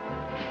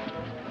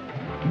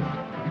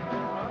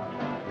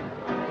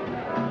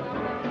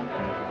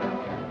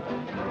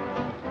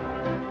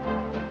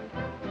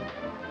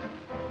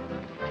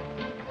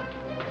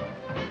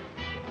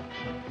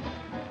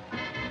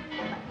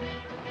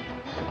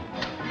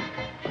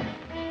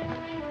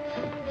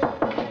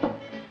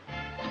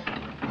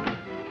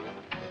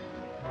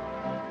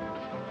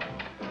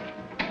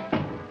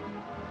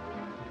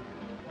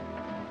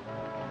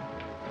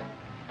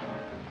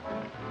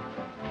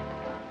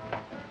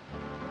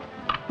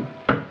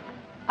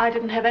 I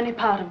didn't have any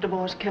part of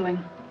Devore's killing.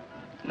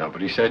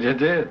 Nobody said you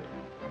did.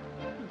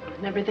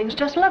 And everything's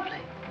just lovely.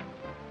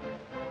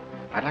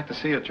 I'd like to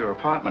see you at your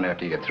apartment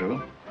after you get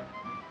through.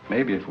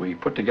 Maybe if we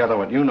put together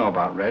what you know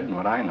about Red and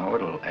what I know,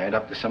 it'll add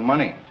up to some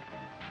money.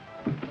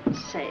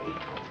 Say,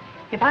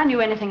 if I knew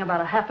anything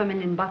about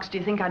 $500,000, do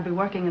you think I'd be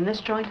working in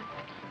this joint?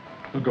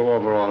 We'll go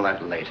over all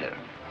that later.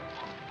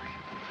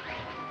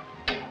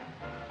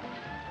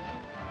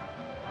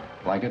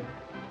 Like it?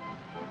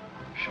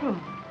 Sure.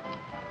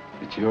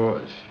 It's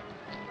yours.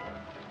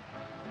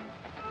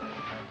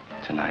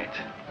 Tonight.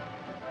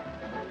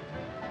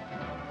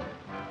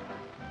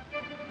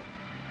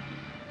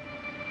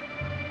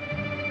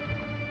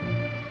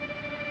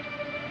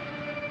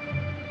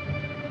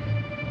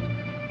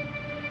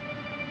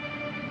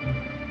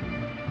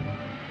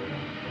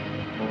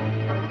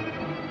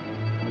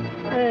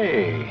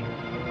 Hey,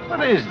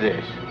 what is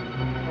this?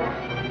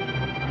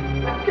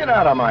 Get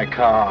out of my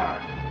car.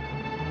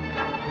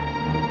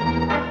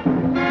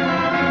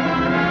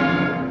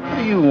 What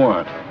do you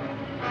want?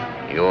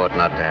 You ought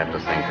not to have to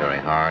think very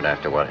hard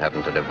after what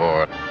happened to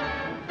Boris.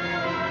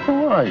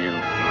 Who are you?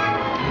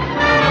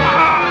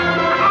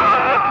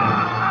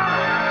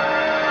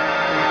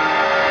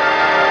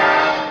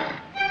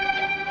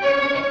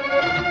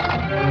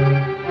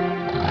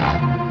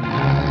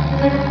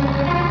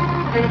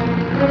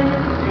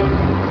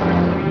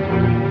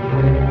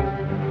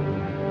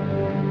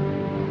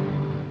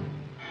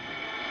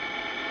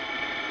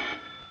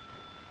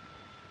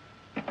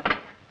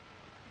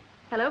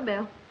 Hello,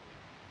 Bill.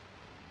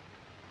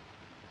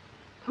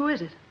 Who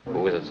is it?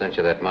 Who was it sent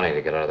you that money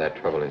to get out of that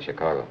trouble in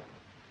Chicago?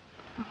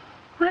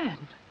 Red.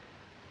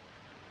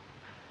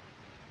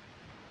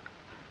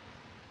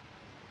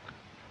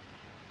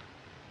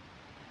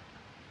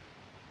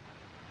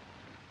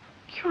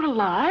 You're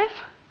alive?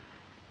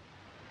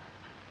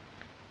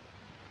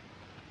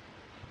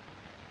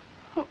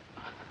 Oh.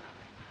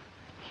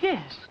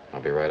 Yes.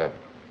 I'll be right up.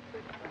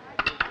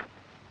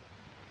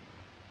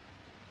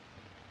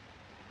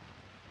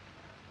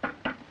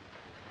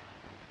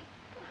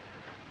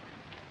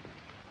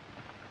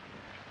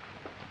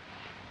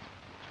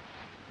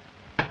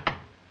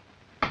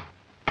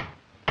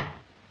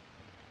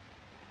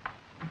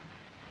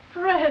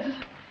 Red.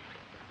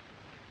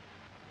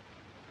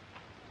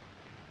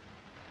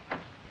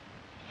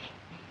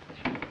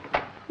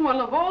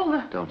 Well, of all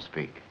the... Don't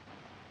speak.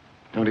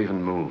 Don't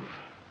even move.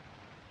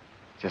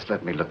 Just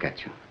let me look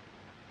at you.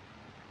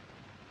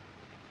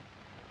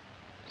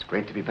 It's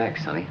great to be back,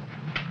 Sonny.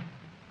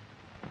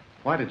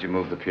 Why did you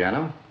move the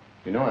piano?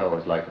 You know I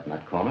always liked it in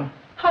that corner.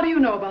 How do you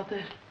know about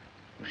that?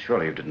 Well,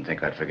 surely you didn't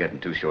think I'd forget in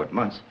 2 short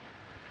months.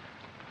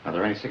 Are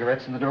there any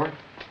cigarettes in the door?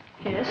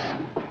 Yes.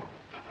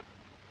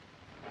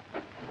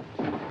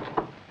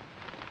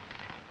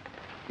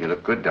 You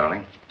look good,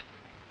 darling.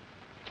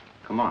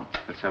 Come on,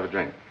 let's have a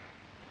drink.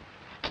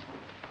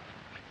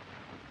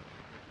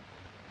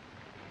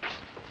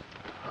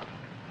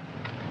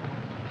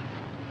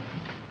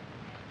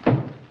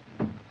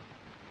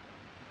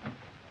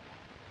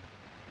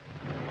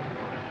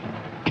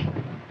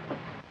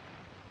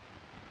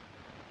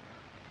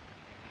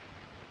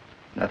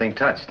 Nothing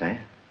touched, eh?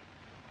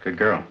 Good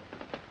girl.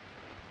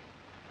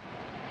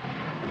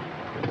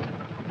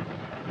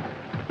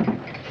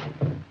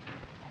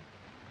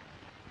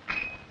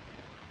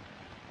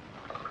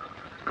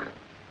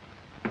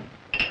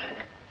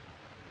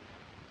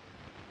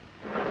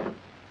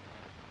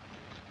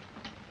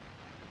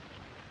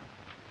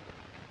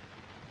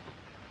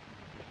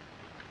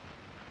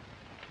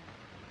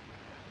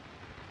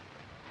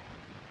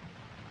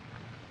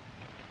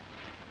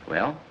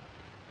 Well,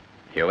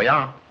 here we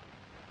are.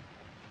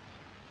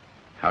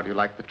 How do you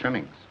like the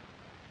trimmings?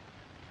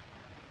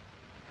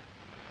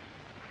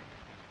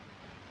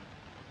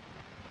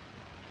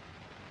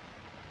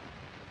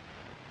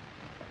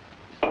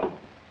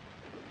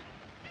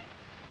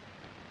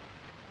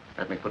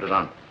 Let me put it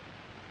on.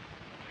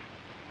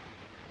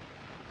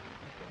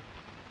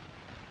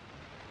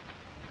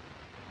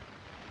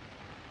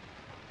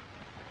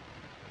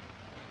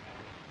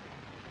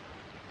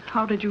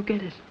 How did you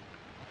get it?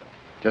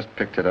 Just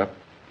picked it up.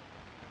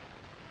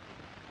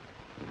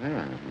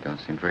 Well, you don't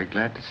seem very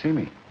glad to see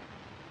me.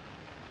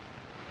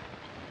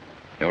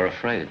 You're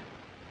afraid.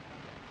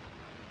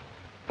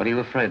 What are you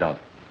afraid of?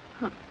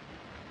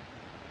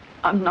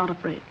 I'm not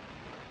afraid.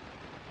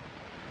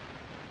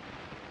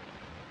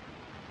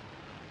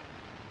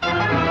 Red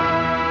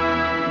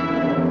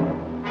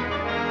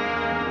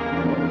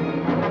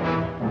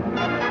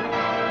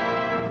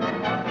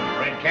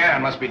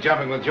Cannon must be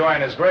jumping with joy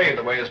in his grave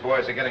the way his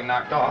boys are getting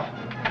knocked off.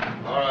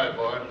 All right,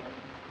 boy.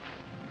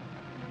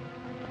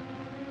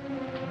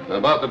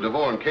 About the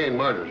DeVore and Kane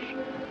murders.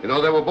 You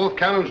know, they were both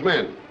Cannon's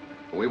men.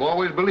 We've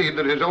always believed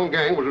that his own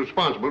gang was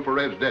responsible for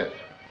Red's death.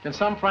 Can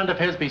some friend of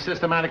his be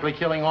systematically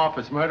killing off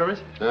his murderers?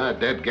 A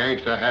dead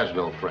gangster has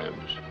no friends.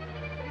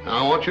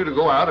 Now, I want you to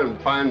go out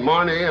and find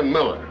Marnie and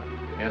Miller.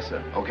 Yes,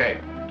 sir. Okay.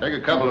 Take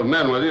a couple of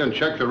men with you and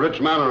check the Ritz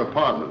Manor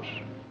apartments.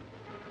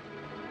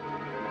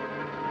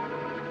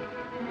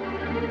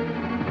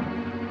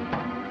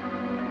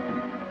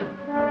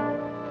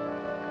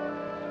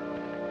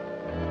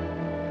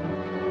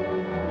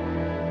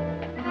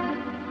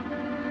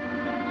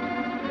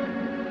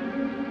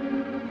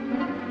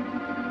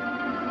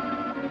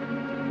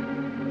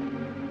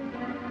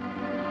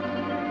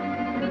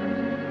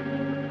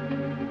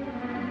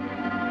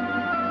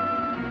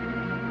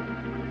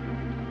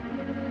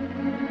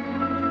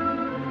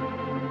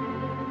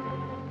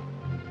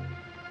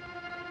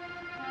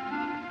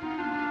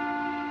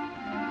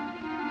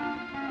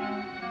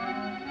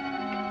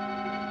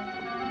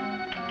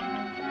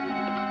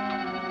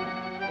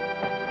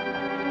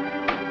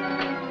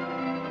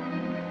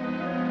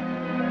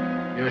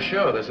 You're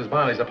sure this is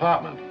Marley's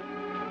apartment?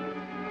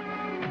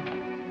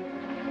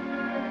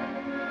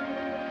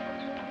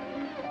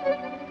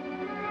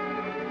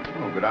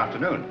 Oh, good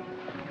afternoon.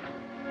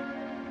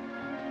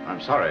 I'm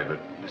sorry, but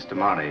Mr.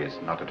 Marley is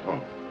not at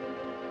home.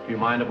 Do you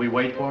mind if we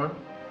wait for him?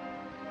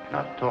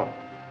 Not at all.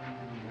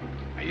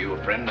 Are you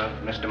a friend of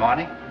Mr.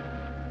 Marley?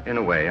 In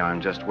a way,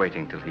 I'm just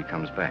waiting till he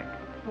comes back.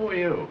 Who are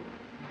you?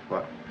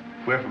 What?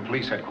 We're from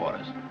police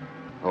headquarters.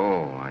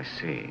 Oh, I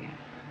see.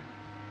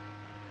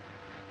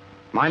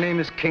 My name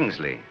is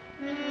Kingsley.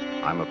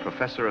 I'm a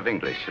professor of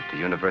English at the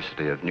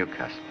University of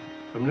Newcastle.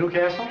 From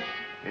Newcastle?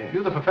 Yes.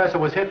 You the professor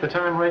was hit the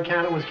time Ray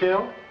Cannon was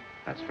killed?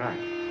 That's right.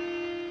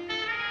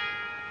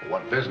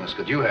 What business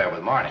could you have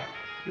with Marty?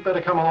 You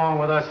better come along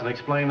with us and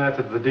explain that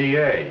to the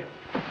DA.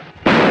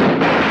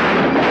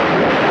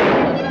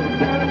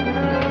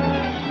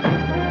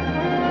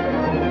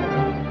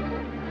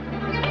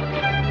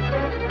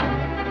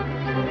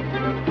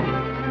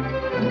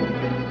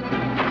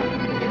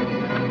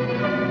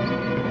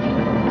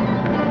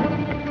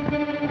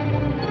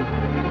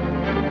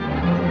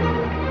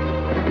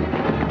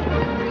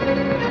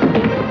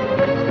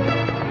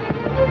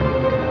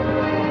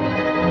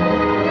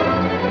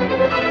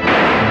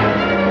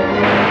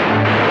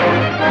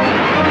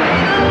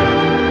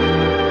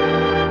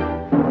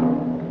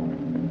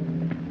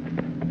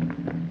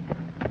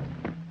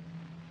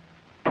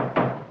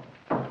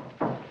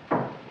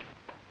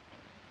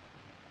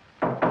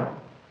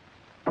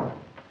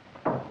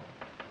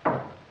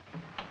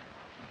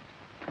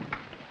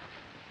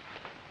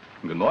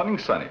 Good morning,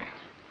 Sonny.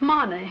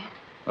 Marnie.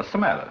 What's the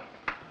matter?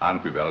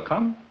 Aren't we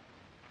welcome?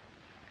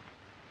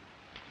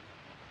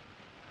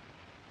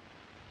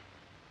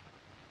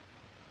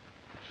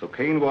 So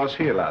Kane was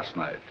here last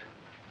night.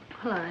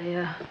 Well,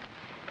 I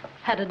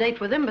had a date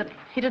with him, but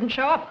he didn't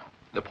show up.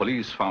 The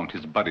police found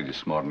his body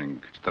this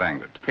morning,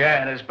 strangled.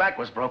 Yeah, and his back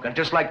was broken,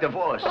 just like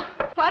divorce.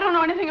 Well, I don't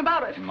know anything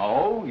about it.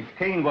 No, if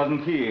Kane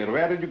wasn't here,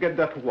 where did you get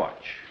that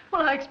watch?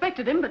 Well, I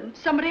expected him, but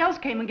somebody else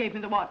came and gave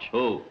me the watch.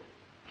 Who?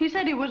 He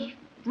said he was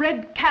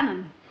Red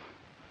Cannon.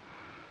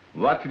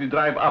 What did he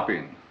drive up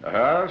in? A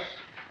hearse?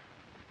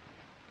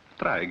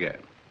 Try again.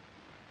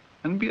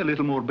 And be a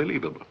little more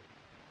believable.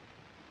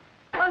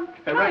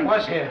 Hey, Red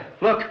was here.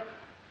 Look.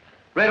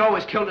 Red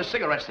always killed his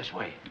cigarettes this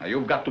way. Now,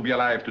 you've got to be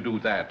alive to do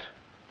that.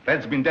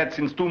 Red's been dead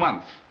since 2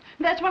 months.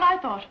 That's what I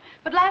thought.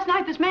 But last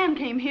night this man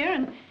came here,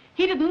 and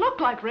he didn't look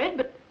like Red,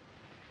 but...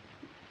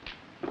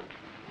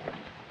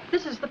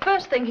 This is the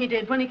first thing he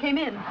did when he came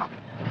in.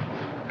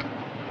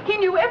 He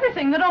knew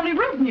everything that only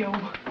Red knew.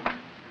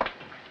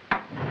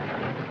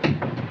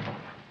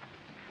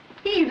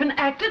 He even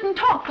acted and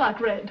talked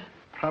like Red.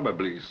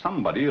 Probably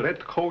somebody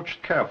Red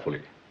coached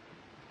carefully.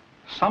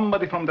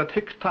 Somebody from that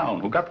hick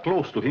town who got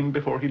close to him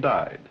before he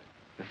died.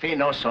 If he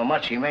knows so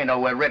much, he may know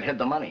where Red hid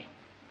the money.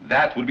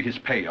 That will be his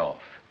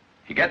payoff.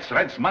 He gets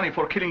Red's money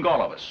for killing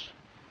all of us.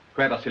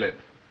 Where does he live?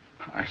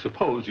 I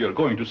suppose you're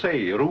going to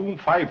say room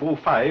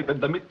 505 at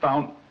the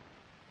Midtown.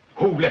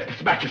 Who left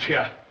his matches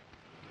here?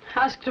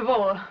 Ask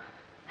Tavola.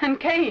 And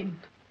Kane.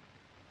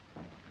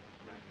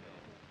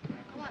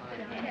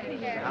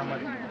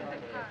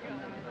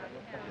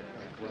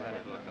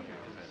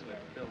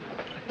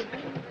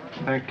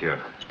 Thank you.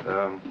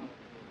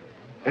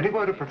 Any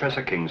word of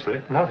Professor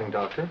Kingsley? Nothing,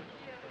 Doctor.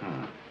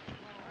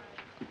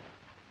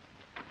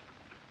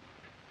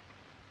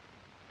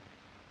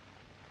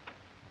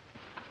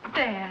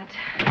 Dad.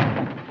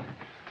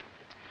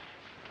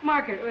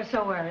 Margaret was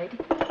so worried.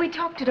 We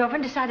talked it over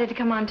and decided to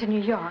come on to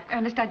New York.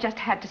 Ernest, I just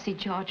had to see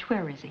George.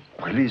 Where is he?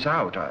 Well, he's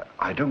out.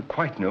 I don't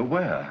quite know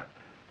where.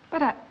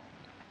 But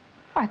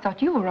I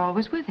thought you were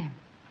always with him.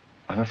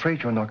 I'm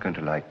afraid you're not going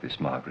to like this,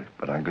 Margaret,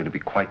 but I'm going to be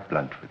quite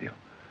blunt with you.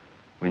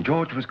 When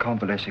George was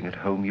convalescing at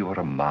home, you were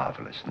a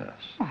marvelous nurse.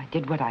 Well, I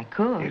did what I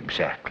could.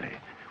 Exactly.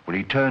 When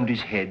he turned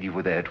his head, you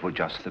were there to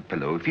adjust the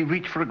pillow. If he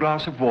reached for a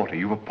glass of water,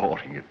 you were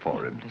pouring it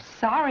for him.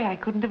 Sorry, I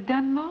couldn't have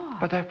done more.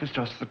 But that was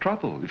just the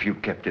trouble. If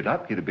you'd kept it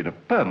up, you'd have been a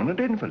permanent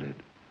invalid.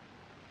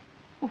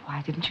 Well,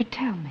 why didn't you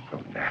tell me?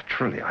 Oh,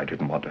 naturally, I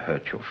didn't want to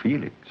hurt your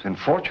feelings. And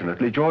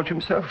fortunately, George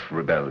himself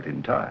rebelled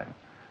in time.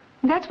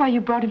 That's why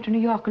you brought him to New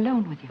York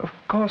alone with you. Of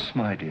course,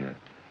 my dear.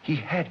 He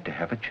had to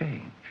have a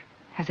change.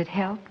 Has it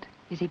helped?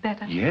 Is he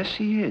better? Yes,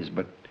 he is,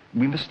 but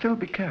we must still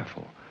be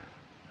careful.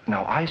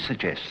 Now, I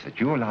suggest that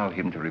you allow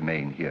him to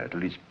remain here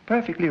till he's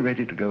perfectly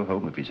ready to go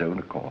home of his own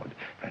accord,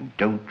 and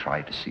don't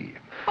try to see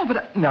him. Oh,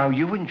 but... Now,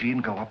 you and Jean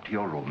go up to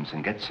your rooms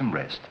and get some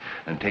rest,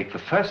 and take the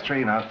first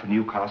train out for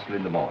Newcastle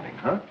in the morning,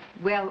 huh?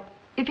 Well,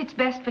 if it's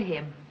best for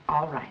him,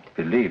 all right.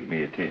 Believe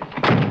me, it is.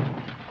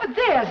 Well,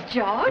 there's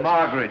George.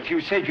 Margaret, you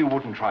said you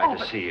wouldn't try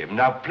to see him.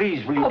 Now,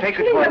 please, will you take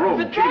her please, to her room,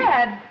 but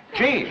Dad.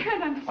 Jean,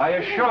 I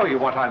assure you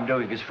what I'm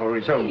doing is for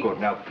his own good.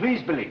 Now,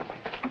 please believe me.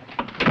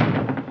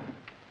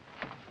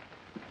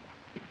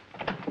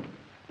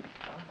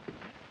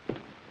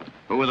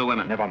 Who were the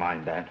women? Never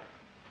mind that.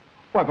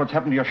 Why, what's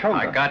happened to your shoulder?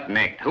 I got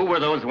nicked. Who were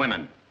those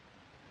women?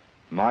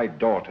 My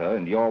daughter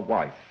and your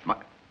wife.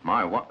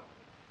 My what?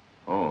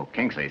 Oh,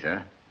 Kingsley's,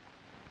 huh?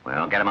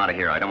 Well, get him out of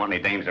here. I don't want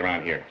any dames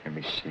around here. Let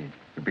me see.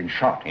 You've been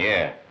shot.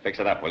 Yeah. Fix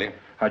it up, will you?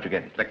 How'd you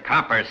get it? The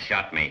coppers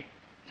shot me.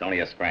 It's only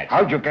a scratch.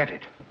 How'd you get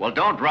it? Well,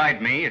 don't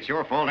ride me. It's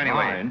your fault anyway.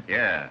 Mine?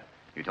 Yeah.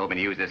 You told me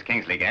to use this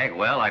Kingsley gag.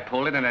 Well, I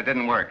pulled it and it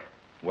didn't work.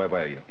 Where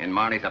were you? In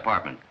Marnie's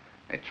apartment.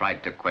 They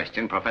tried to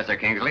question Professor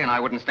Kingsley and I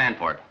wouldn't stand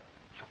for it.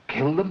 You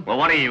killed them? Well,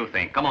 what do you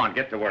think? Come on,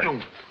 get to work.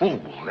 You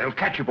fool. They'll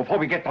catch you before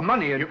we get the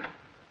money and...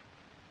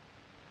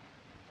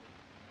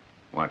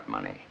 What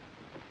money?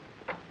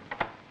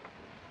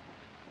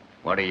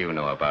 What do you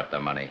know about the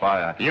money?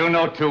 Why, You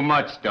know too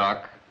much,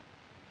 Doc.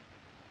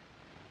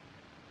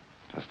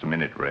 Just a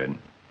minute, Red.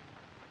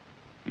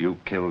 You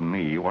kill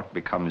me, what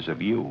becomes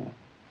of you?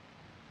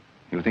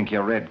 You think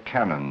you're Red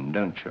Cannon,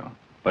 don't you?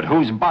 But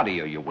whose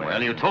body are you wearing?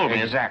 Well, you told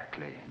me.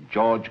 Exactly.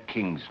 George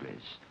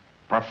Kingsley's.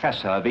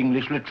 Professor of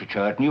English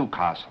literature at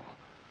Newcastle.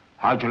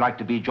 How'd you like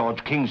to be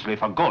George Kingsley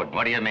for good?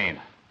 What do you mean?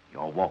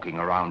 You're walking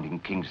around in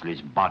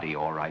Kingsley's body,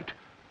 all right.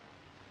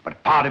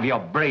 But part of your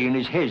brain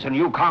is his, and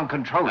you can't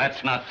control it.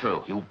 That's not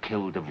true. You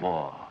killed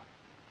DeVore.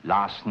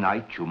 Last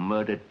night, you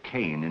murdered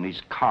Kane in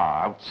his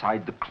car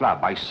outside the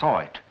club. I saw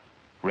it.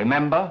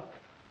 Remember?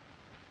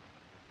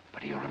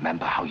 But do you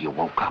remember how you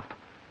woke up?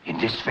 In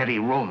this very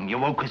room, you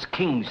woke as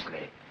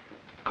Kingsley.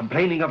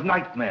 Complaining of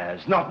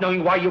nightmares, not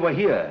knowing why you were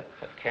here.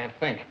 I can't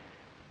think.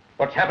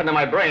 What's happened to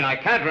my brain? I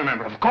can't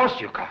remember. Of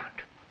course you can't.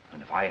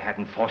 And if I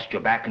hadn't forced you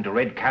back into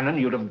Red Cannon,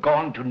 you'd have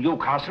gone to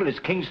Newcastle as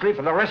Kingsley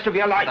for the rest of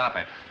your life. Stop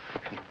it.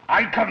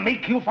 I can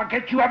make you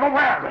forget you ever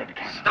were Red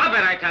Cannon. Stop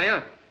it, I tell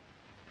you.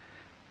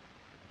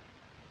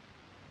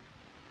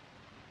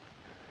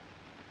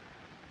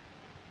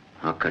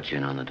 I'll cut you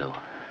in on the dough.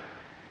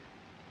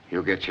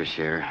 You'll get your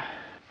share.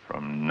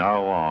 From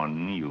now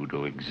on, you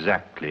do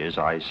exactly as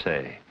I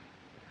say.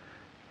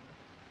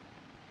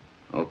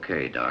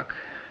 Okay, Doc.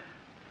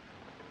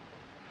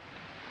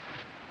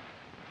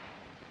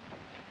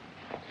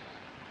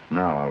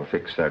 Now I'll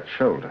fix that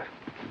shoulder.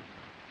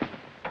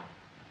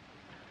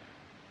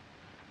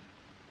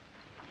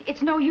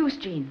 It's no use,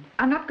 Jean.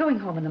 I'm not going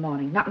home in the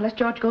morning, not unless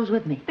George goes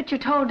with me. But you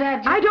told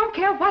Dad I don't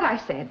care what I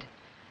said.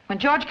 When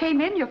George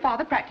came in, your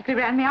father practically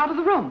ran me out of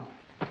the room.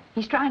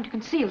 He's trying to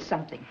conceal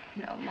something.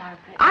 No,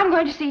 Margaret. I'm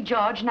going to see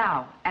George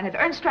now. And if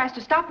Ernst tries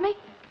to stop me,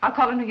 I'll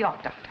call a New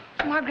York doctor.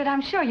 Margaret,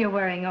 I'm sure you're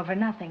worrying over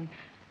nothing.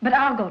 But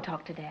I'll go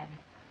talk to Dad.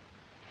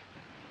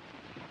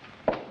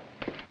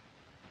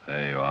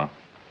 There you are.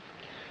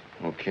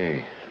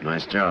 Okay.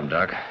 Nice job,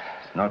 Doc.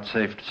 It's not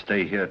safe to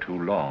stay here too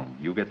long.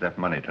 You get that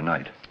money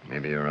tonight.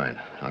 Maybe you're right.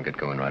 I'll get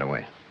going right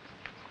away.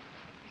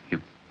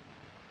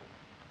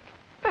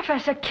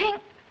 Professor King.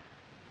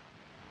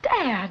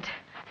 Dad.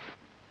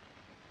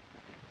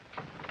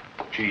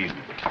 Jean.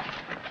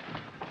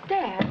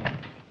 Dad.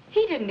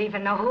 He didn't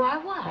even know who I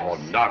was.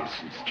 Oh,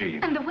 nonsense,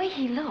 Jean. And the way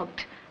he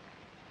looked.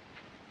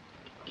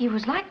 He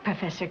was like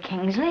Professor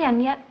Kingsley,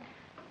 and yet...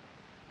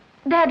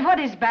 Dad, what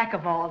is back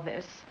of all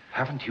this?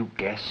 Haven't you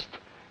guessed?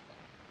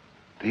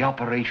 The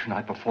operation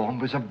I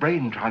performed was a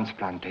brain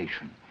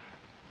transplantation.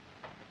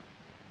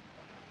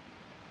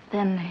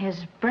 Then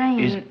his brain...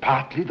 Is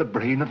partly the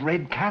brain of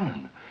Red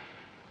Cannon.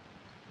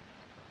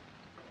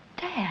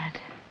 Dad.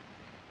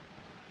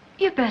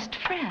 Your best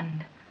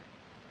friend.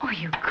 Oh,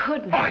 you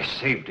couldn't. I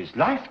saved his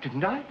life,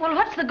 didn't I? Well,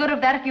 what's the good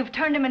of that if you've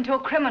turned him into a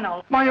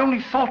criminal? My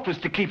only thought was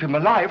to keep him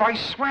alive, I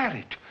swear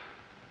it.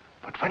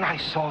 But when I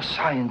saw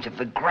signs of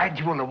the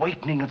gradual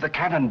awakening of the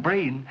Cannon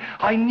brain,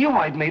 I knew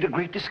I'd made a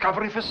great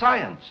discovery for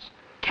science.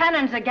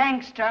 Cannon's a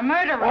gangster, a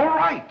murderer. All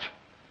right.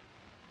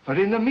 But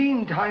in the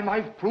meantime,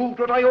 I've proved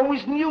what I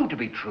always knew to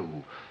be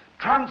true.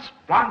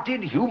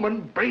 Transplanted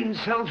human brain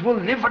cells will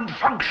live and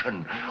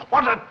function.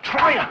 What a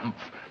triumph!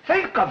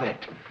 Think of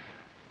it.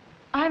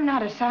 I'm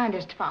not a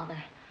scientist, Father.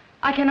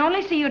 I can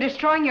only see you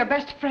destroying your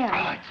best friend.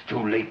 Oh, it's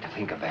too late to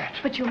think of that.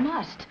 But you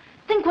must.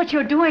 Think what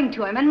you're doing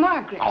to him and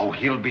Margaret. Oh,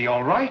 he'll be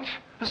all right.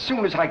 As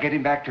soon as I get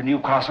him back to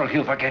Newcastle,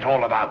 he'll forget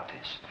all about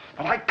this.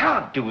 But I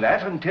can't do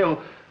that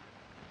until...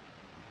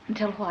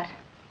 Until what?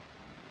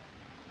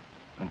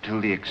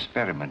 Until the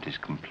experiment is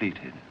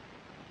completed.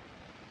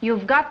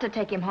 You've got to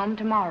take him home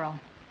tomorrow.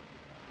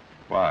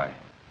 Why?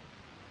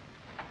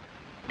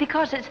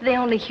 Because it's the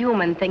only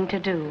human thing to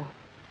do.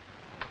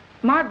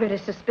 Margaret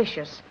is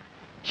suspicious.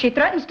 She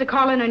threatens to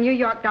call in a New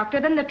York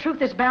doctor, then the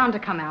truth is bound to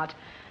come out.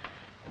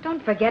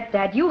 Don't forget,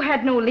 Dad, you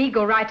had no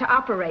legal right to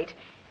operate.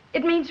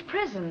 It means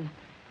prison.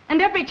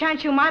 And every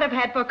chance you might have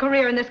had for a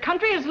career in this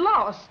country is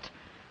lost.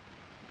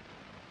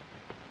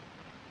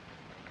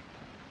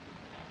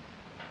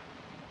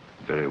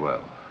 Very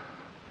well.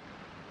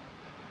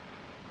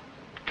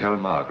 Tell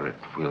Margaret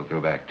we'll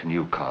go back to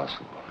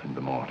Newcastle in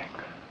the morning.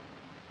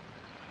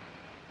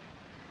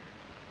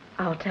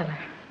 I'll tell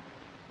her.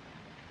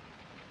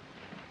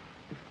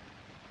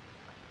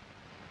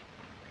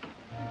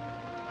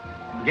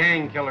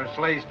 Gang killer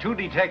slays 2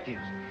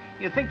 detectives.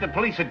 You'd think the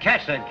police would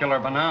catch that killer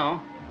by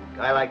now. A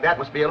guy like that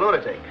must be a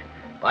lunatic.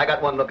 If I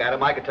got one look at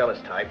him, I could tell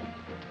his type.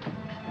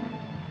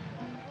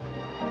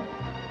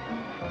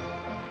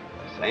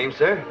 Same,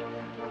 sir.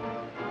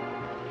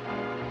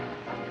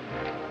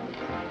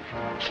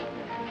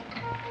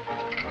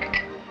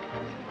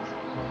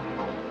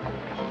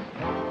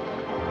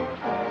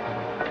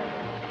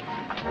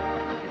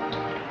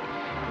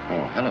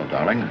 hello,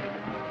 darling.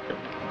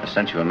 I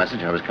sent you a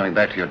message. I was coming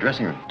back to your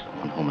dressing room.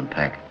 Go on home and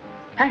pack.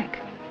 Pack?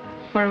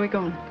 Where are we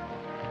going?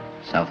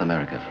 South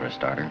America, for a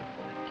starter.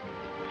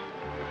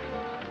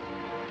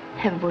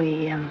 Have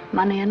we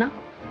money enough?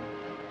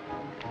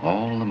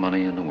 All the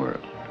money in the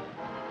world.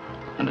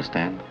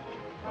 Understand?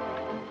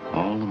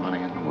 All the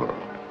money in the world.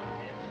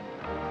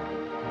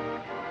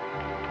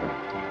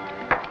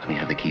 Let me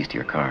have the keys to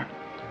your car.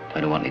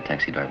 I don't want any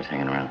taxi drivers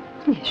hanging around.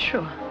 Yes,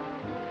 sure.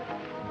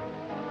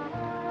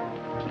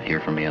 Hear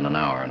from me in an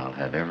hour, and I'll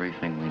have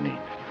everything we need.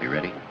 You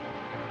ready?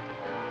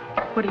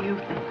 What do you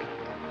think?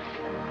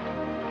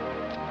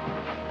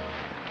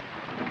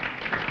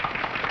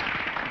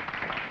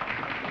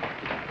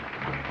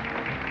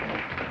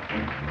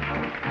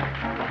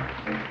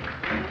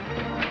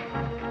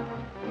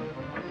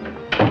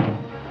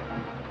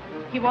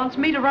 He wants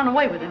me to run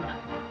away with him.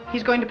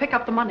 He's going to pick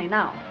up the money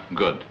now.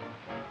 Good.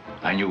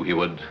 I knew he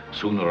would,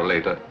 sooner or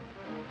later.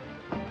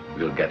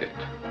 We'll get it,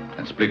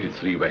 and split it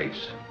 3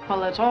 ways. Well,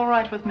 that's all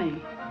right with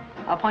me.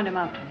 I'll point him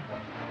out to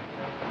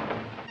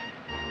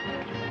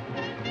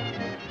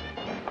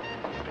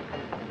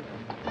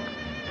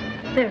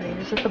you. There he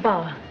is at the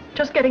bar,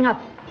 just getting up.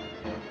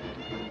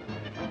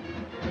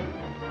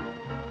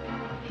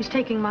 He's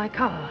taking my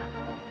car.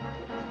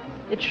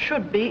 It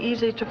should be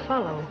easy to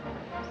follow.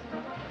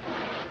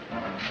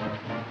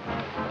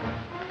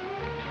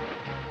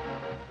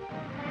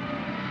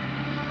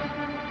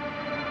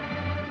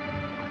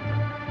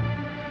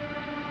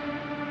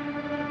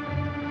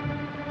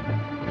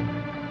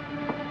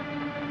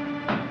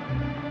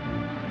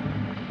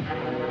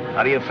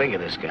 How do you figure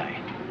this guy?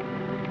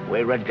 The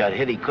way Red got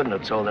hit, he couldn't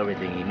have told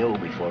everything he knew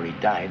before he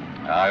died.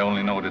 I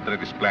only know that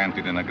Red is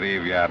planted in a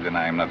graveyard, and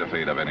I'm not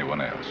afraid of anyone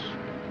else.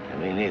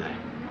 And me neither.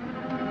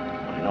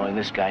 Only knowing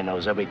this guy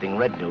knows everything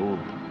Red knew,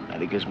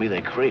 and it gives me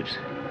the creeps.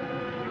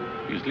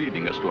 He's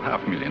leading us to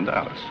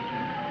 $500,000.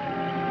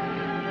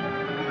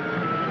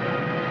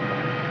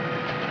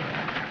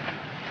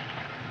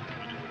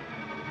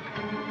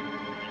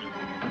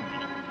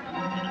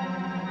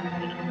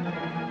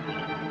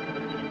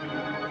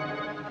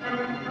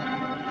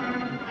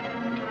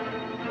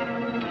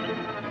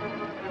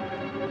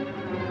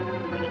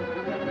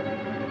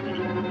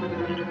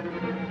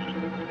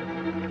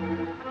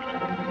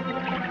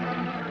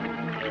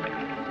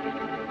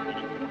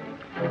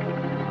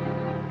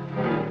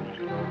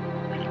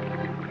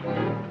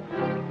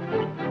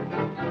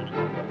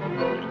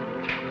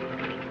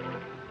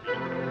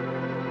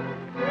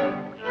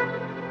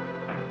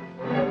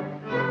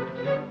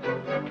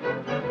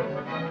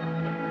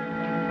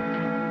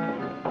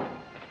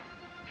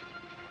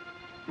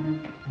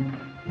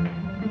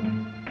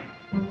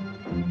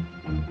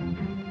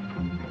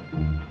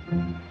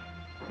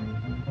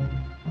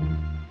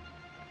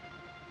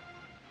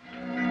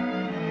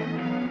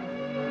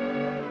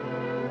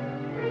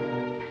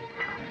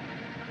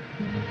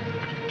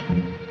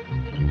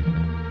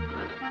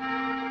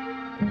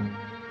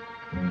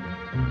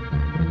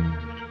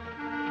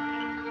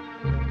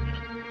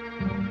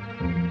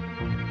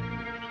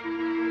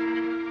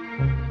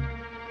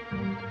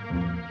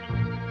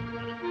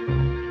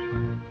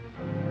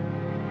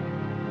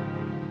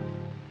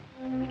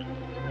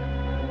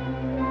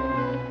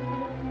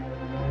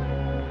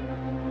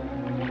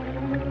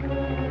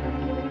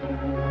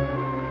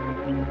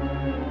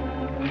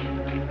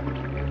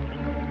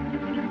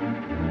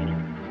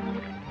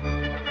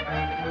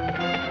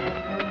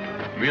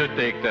 We'll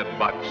take that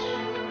box.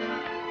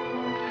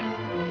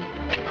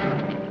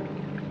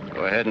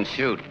 Go ahead and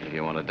shoot if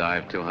you want to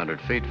dive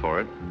 200 feet for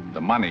it.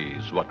 The money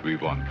is what we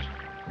want.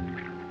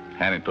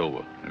 Hand it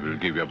over, and we'll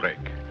give you a break.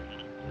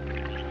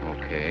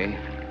 Okay.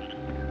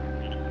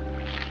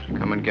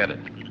 Come and get it.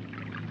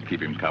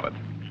 Keep him covered.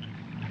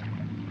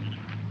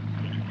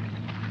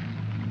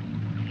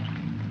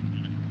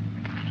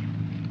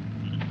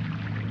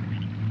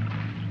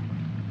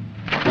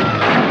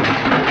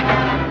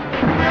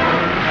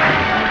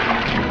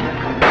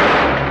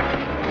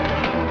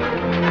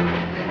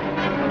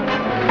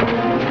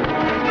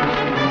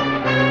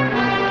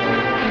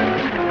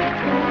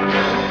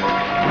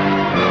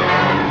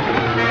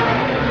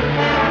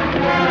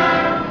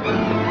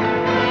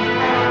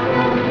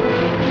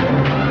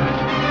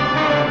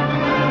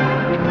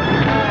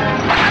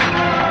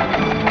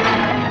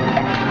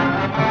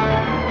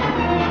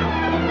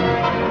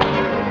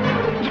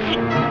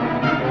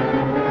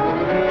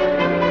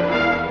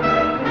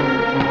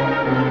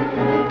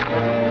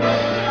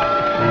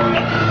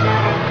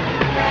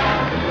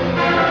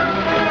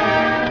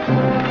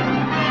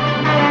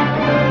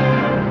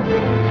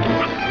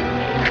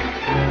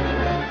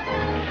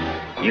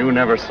 You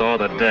never saw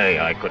the day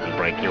I couldn't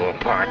break you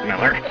apart,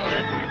 Miller.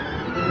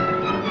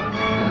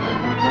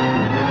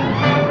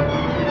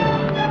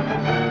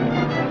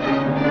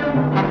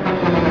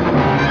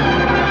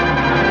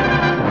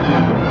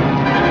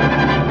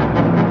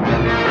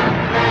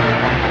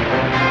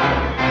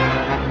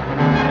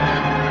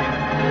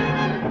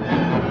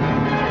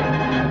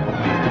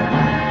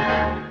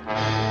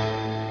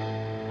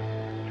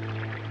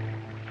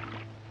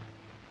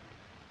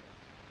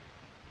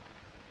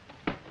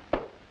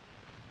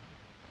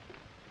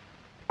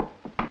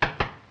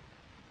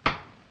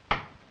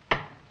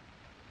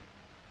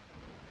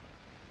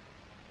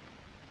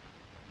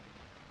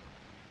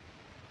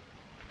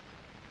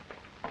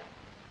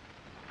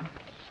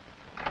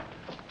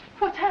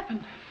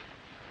 happened?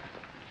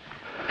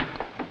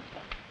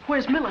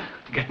 Where's Miller?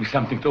 Get me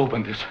something to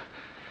open this.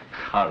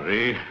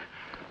 Hurry.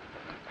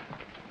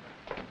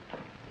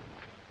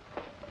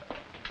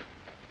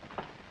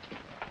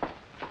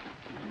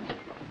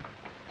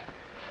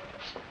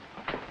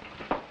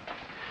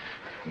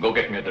 Go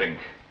get me a drink,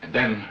 and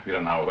then we're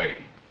on our way.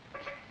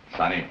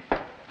 Sonny,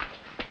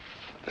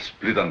 the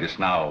split on this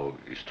now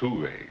is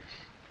 2 ways.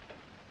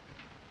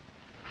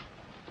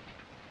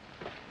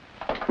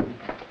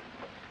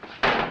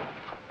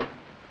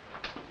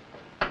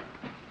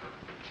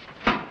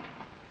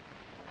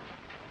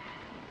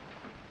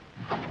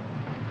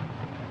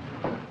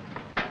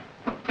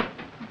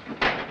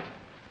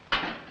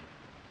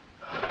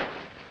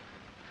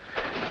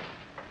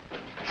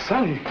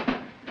 Sonny.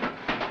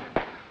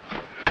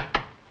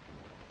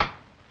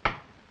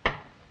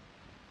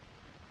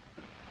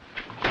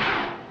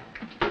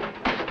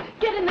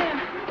 Get in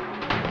there.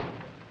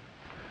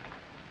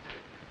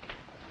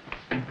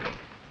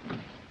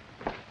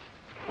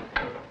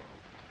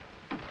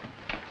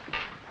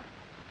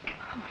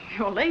 Oh,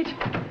 you're late.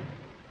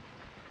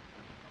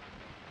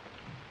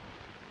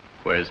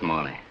 Where's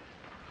Marnie?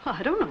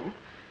 I don't know.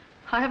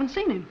 I haven't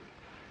seen him.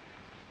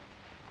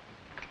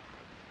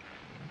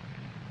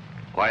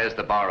 Why is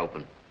the bar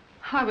open?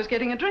 I was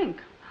getting a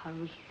drink. I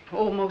was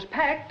almost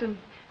packed and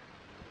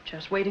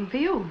just waiting for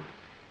you.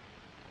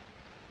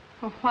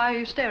 Well, why are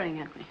you staring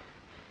at me?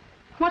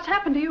 What's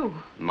happened to you?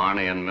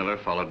 Marnie and Miller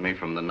followed me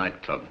from the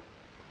nightclub.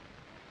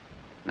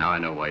 Now I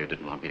know why you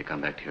didn't want me to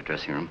come back to your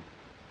dressing room.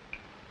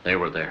 They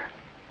were there.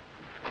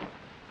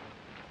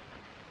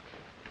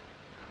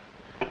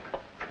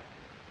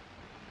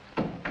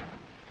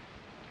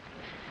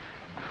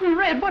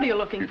 Red, what are you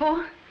looking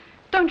for?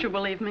 Don't you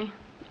believe me?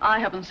 I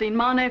haven't seen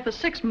Marnie for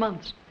 6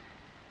 months.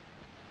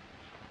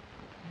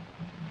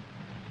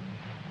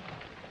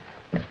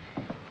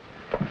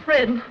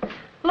 Fred,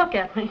 look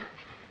at me.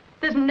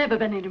 There's never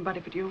been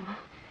anybody but you.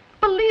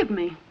 Believe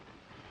me.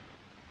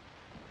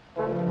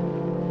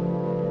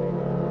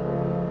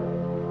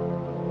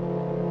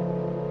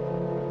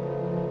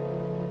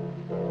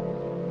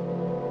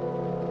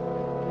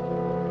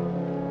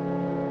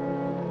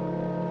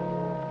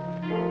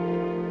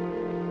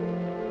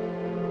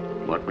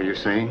 What were you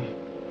saying?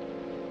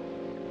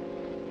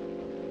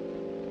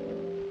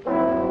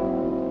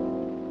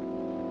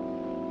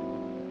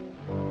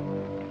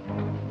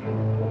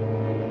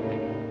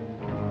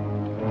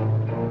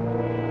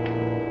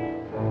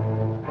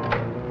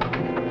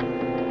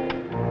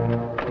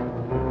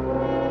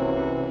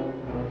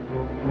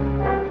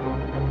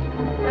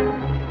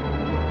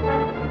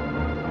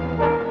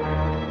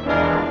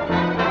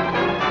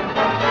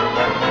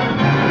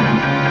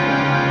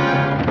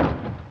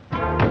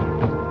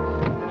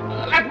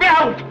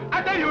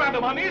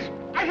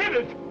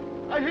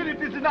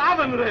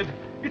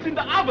 It's in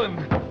the oven.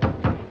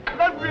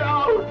 Let me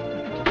out.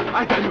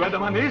 I tell you where the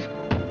money is.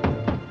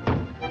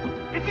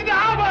 It's in the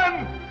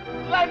oven.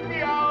 Let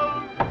me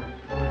out.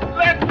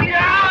 Let me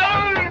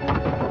out.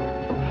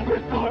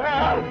 Mr.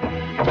 Hell.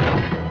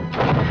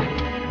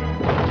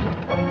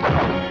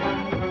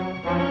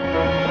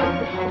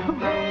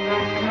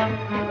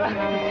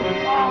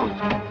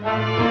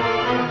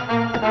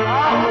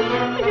 Out.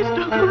 Please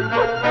don't.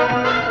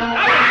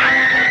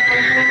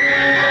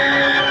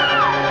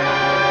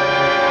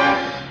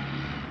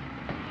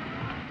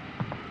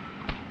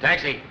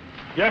 Taxi.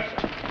 Yes,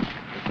 sir.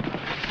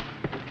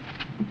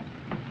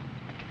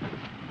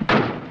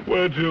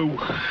 Where to?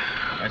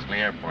 Wesley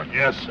Airport.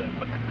 Yes, sir.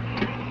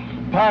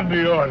 Pardon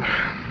the order. A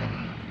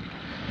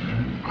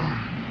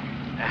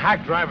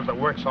hack driver that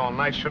works all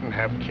night shouldn't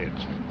have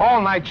kids.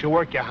 All night you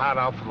work your heart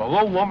out for the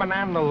little woman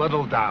and the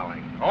little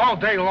darling. All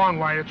day long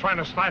while you're trying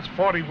to snatch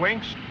 40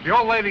 winks, the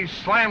old lady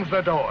slams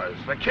the doors.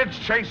 The kids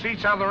chase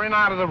each other in and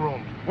out of the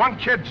room. One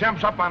kid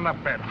jumps up on the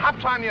bed,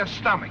 hops on your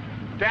stomach.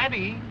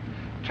 Daddy,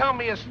 tell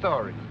me a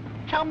story.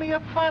 Tell me a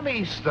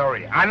funny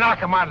story. I knock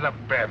him out of the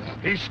bed.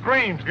 He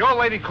screams. The old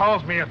lady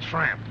calls me a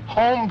tramp.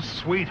 Home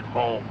sweet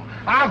home.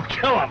 I'll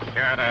kill him.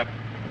 Shut up.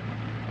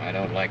 I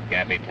don't like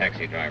gappy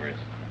taxi drivers.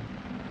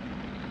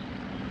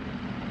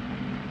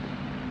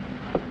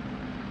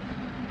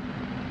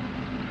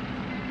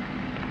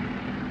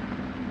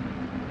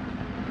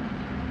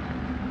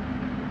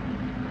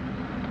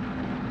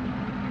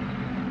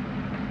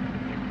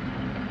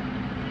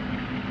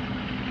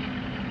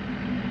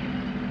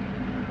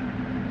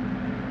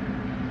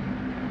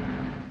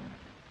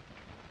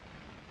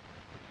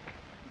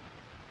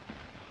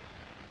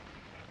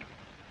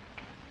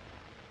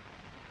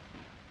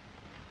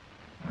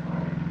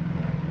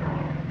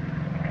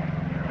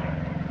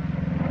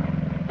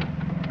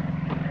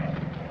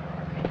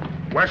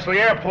 Wesley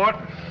Airport.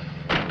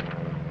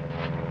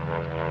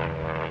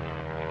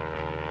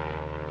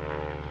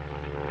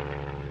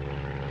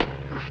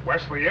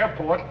 Wesley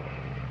Airport.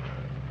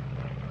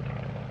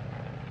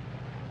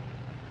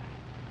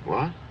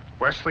 What?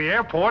 Wesley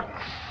Airport.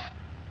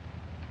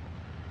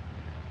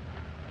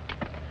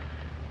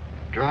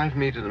 Drive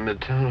me to the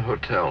Midtown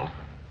Hotel.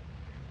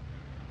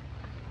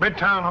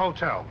 Midtown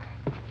Hotel.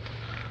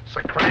 It's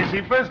a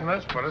crazy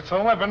business, but it's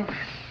a living.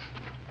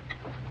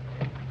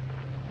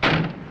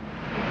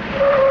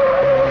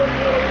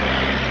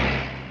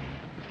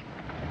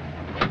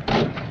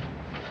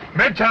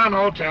 Midtown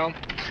Hotel.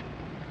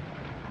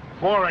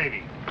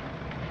 480.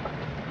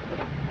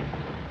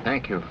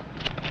 Thank you.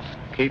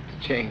 Keep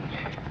the change.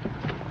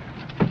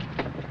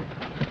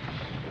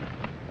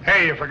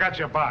 Hey, you forgot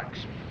your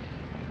box.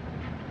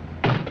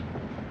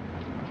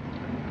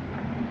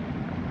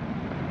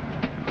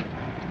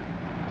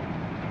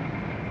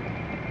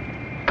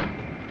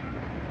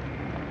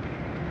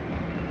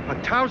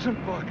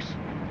 $1,000.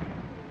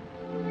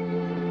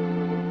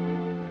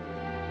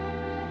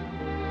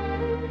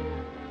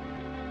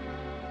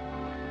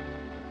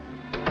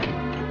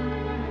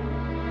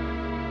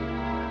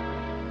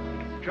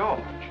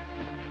 George.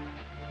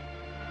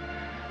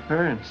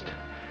 Ernst,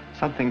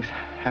 something's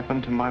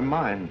happened to my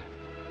mind.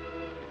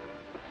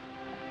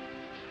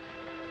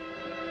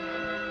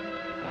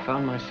 I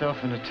found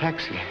myself in a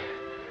taxi,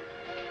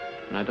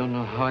 and I don't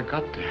know how I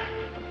got there.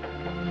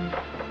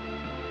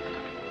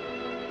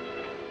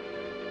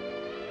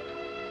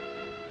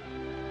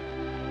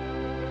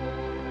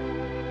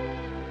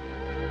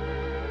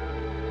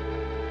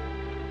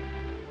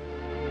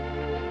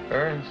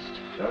 Ernst.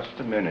 Just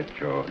a minute,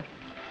 George.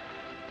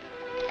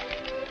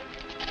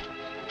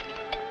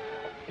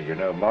 You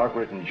know,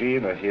 Margaret and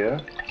Jean are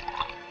here.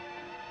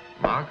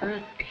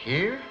 Margaret?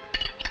 Here?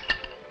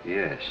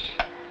 Yes.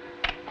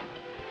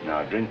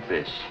 Now, drink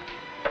this.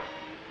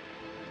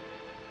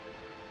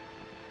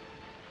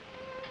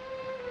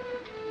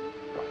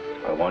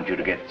 I want you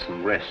to get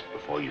some rest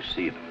before you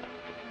see them.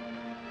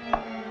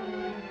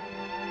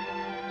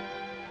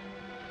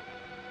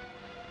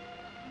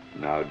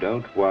 Now,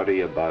 don't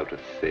worry about a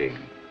thing.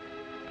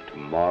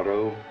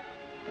 Tomorrow,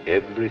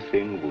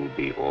 everything will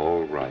be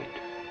all right.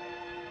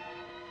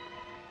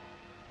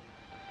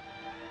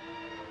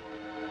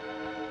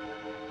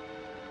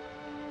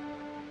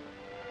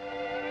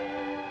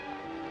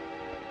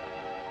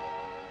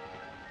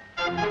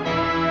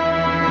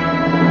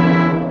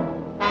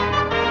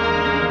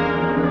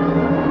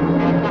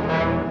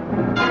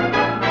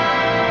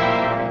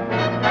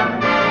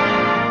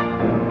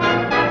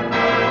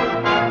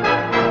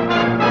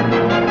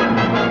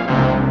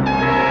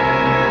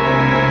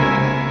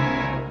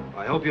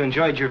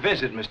 Enjoyed your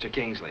visit, Mr.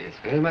 Kingsley. Yes,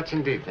 very much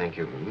indeed, thank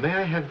you. May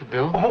I have the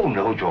bill? Oh,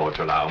 no, George,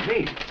 allow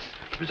me.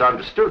 It was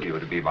understood you were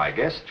to be my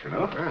guest, you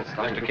know.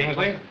 Mr.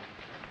 Kingsley?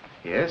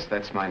 Yes,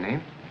 that's my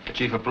name. The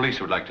chief of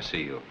police would like to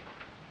see you.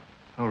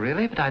 Oh,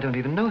 really? But I don't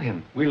even know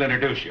him. We'll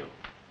introduce you.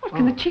 What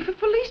can the chief of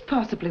police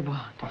possibly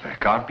want? Well, there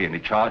can't be any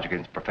charge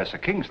against Professor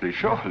Kingsley,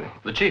 surely.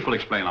 The chief will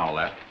explain all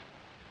that.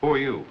 Who are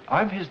you?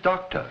 I'm his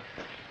doctor.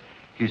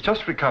 He's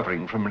just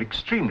recovering from an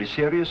extremely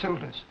serious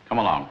illness. Come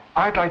along.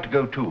 I'd like to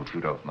go, too, if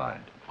you don't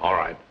mind. All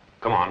right.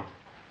 Come on.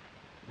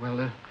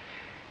 Well,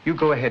 you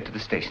go ahead to the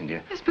station,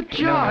 dear. Yes, but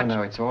George...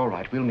 No, it's all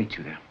right. We'll meet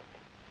you there.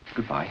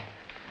 Goodbye.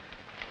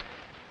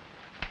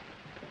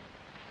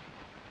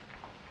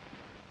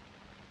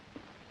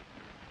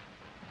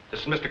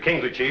 This is Mr.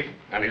 Kingsley, Chief,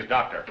 and his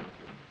doctor.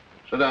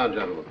 Sit down,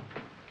 gentlemen.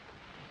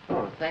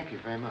 Oh, thank you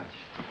very much.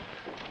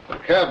 The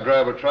cab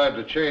driver tried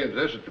to change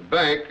this at the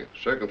bank.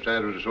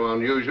 Circumstances are so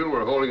unusual,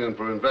 we're holding him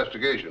for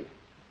investigation.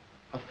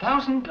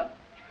 $1,000?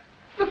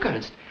 Look,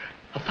 Ernst,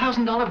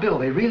 $1,000 bill.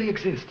 They really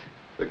exist.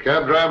 The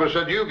cab driver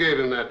said you gave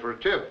him that for a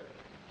tip.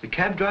 The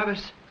cab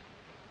drivers?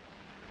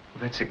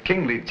 Well, that's a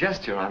kingly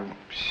gesture. I'm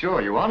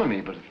sure you honor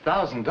me, but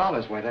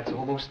 $1,000, why, that's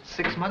almost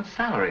 6 months'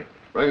 salary.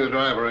 Bring the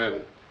driver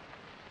in.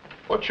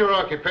 What's your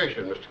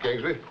occupation, Mr.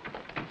 Kingsley?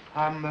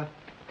 I'm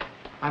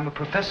a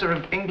professor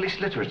of English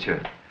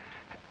literature.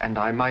 And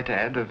I might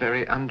add, a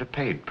very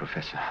underpaid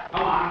professor.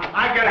 Come on,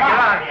 I gotta get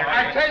out of here.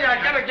 I tell you,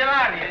 I gotta get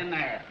out of here. In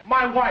there.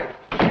 My wife,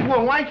 she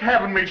won't like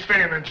having me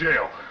staying in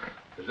jail.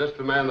 Is this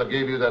the man that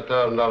gave you that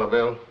 $1,000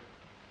 bill?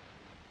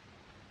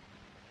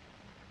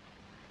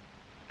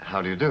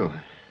 How do you do?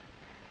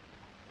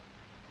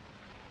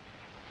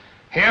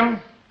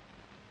 Him?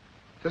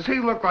 Does he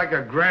look like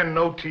a grand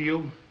note to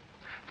you?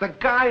 The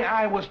guy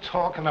I was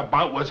talking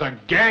about was a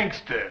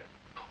gangster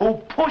who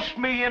pushed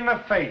me in the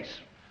face.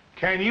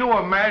 Can you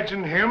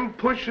imagine him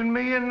pushing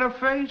me in the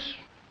face?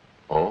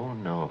 Oh,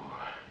 no.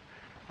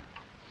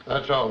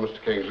 That's all,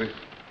 Mr. Kingsley.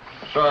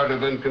 Sorry to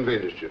have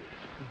inconvenienced you.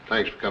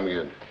 Thanks for coming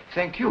in.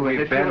 Thank you.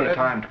 We've barely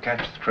time to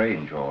catch the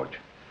train, George.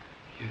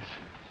 Yes.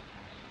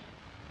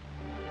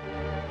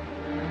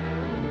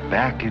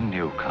 Back in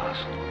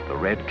Newcastle, the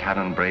Red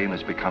Cannon brain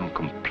has become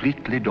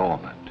completely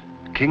dormant.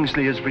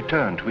 Kingsley has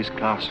returned to his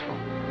classroom.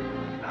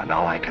 And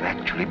now I can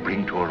actually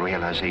bring to a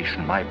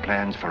realization my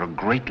plans for a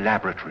great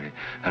laboratory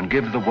and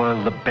give the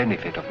world the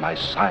benefit of my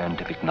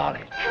scientific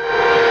knowledge.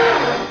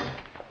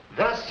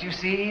 Thus, you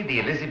see,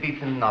 the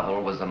Elizabethan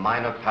novel was a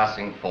minor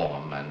passing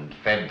form and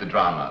fed the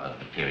drama of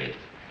the period,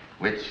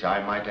 which,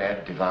 I might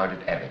add, devoured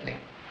it avidly.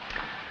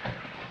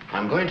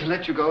 I'm going to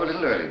let you go a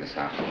little early this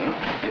afternoon.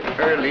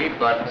 Early,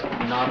 but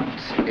not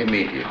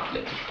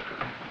immediately.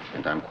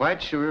 And I'm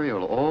quite sure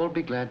you'll all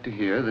be glad to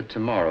hear that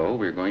tomorrow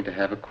we're going to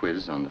have a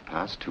quiz on the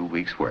past 2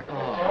 weeks' work.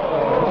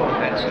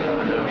 That's it.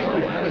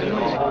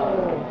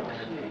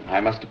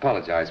 I must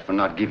apologize for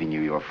not giving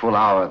you your full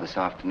hour this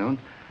afternoon,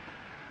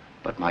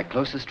 but my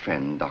closest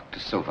friend, Dr.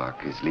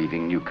 Sovak, is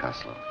leaving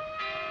Newcastle.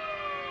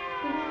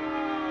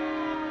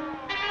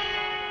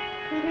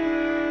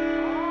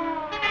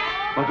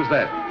 What was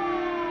that?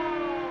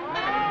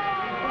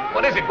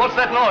 What is it? What's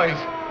that noise?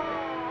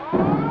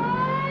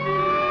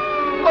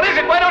 What is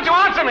it? Why don't you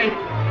answer me?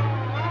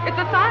 It's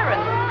a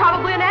siren.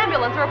 Probably an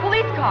ambulance or a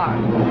police car.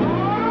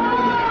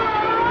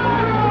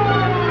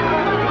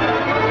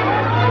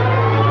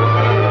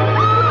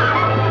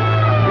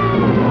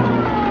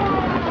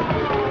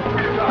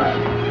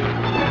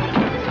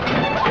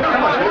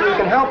 Come on, maybe we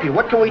can help you.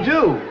 What can we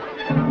do?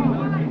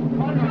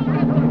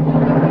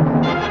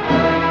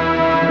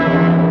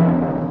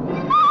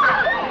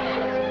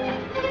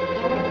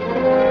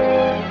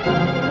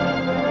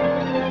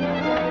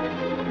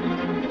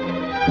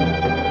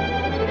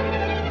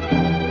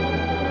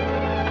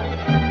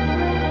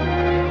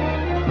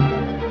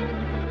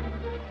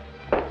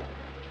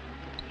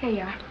 Here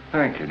you are.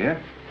 Thank you,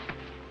 dear.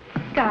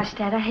 Gosh,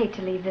 Dad, I hate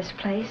to leave this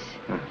place.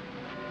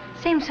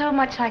 Seems so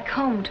much like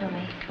home to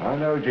me. I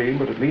know, Jean,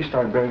 but at least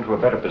I'm going to a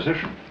better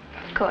position.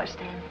 Of course,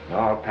 Dad.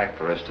 I'll pack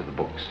the rest of the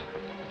books.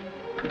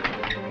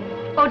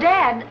 Oh,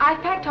 Dad,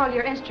 I've packed all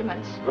your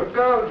instruments. Good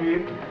girl,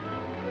 Jean.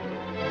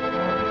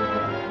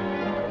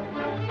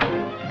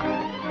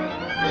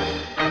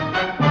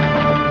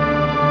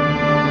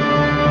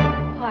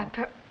 Why,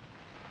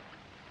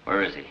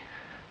 Where is he?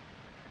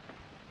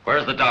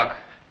 Where's the doc?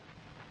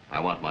 I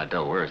want my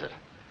dough. Where is it?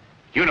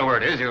 You know where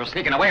it is. You're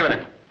sneaking away with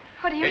it.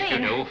 What do you Yes,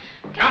 mean? you do.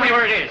 Tell me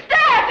where it is.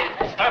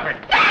 Dad! Stop it.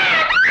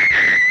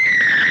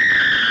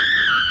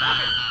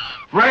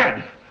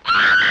 Red!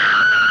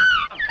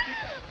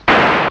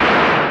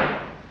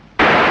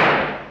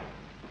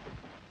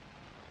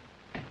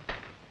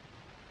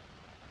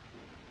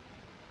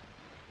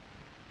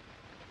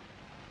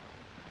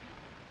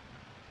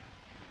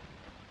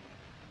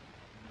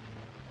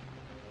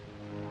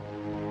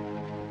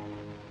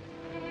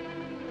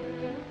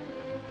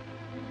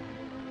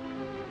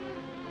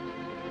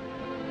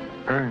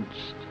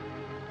 Ernst.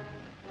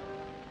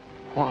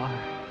 Why?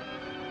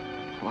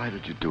 Why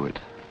did you do it?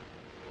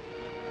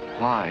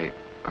 Why,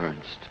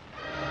 Ernst?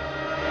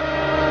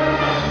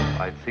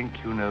 I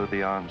think you know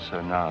the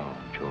answer now,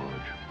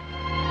 George.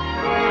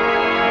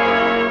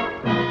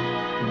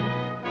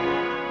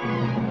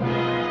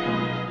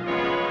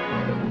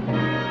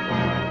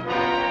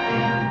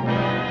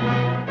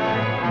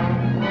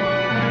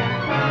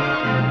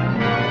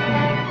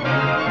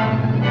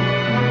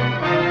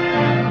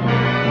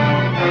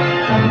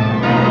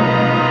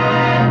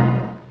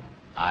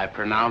 I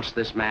pronounce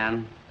this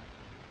man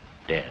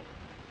dead.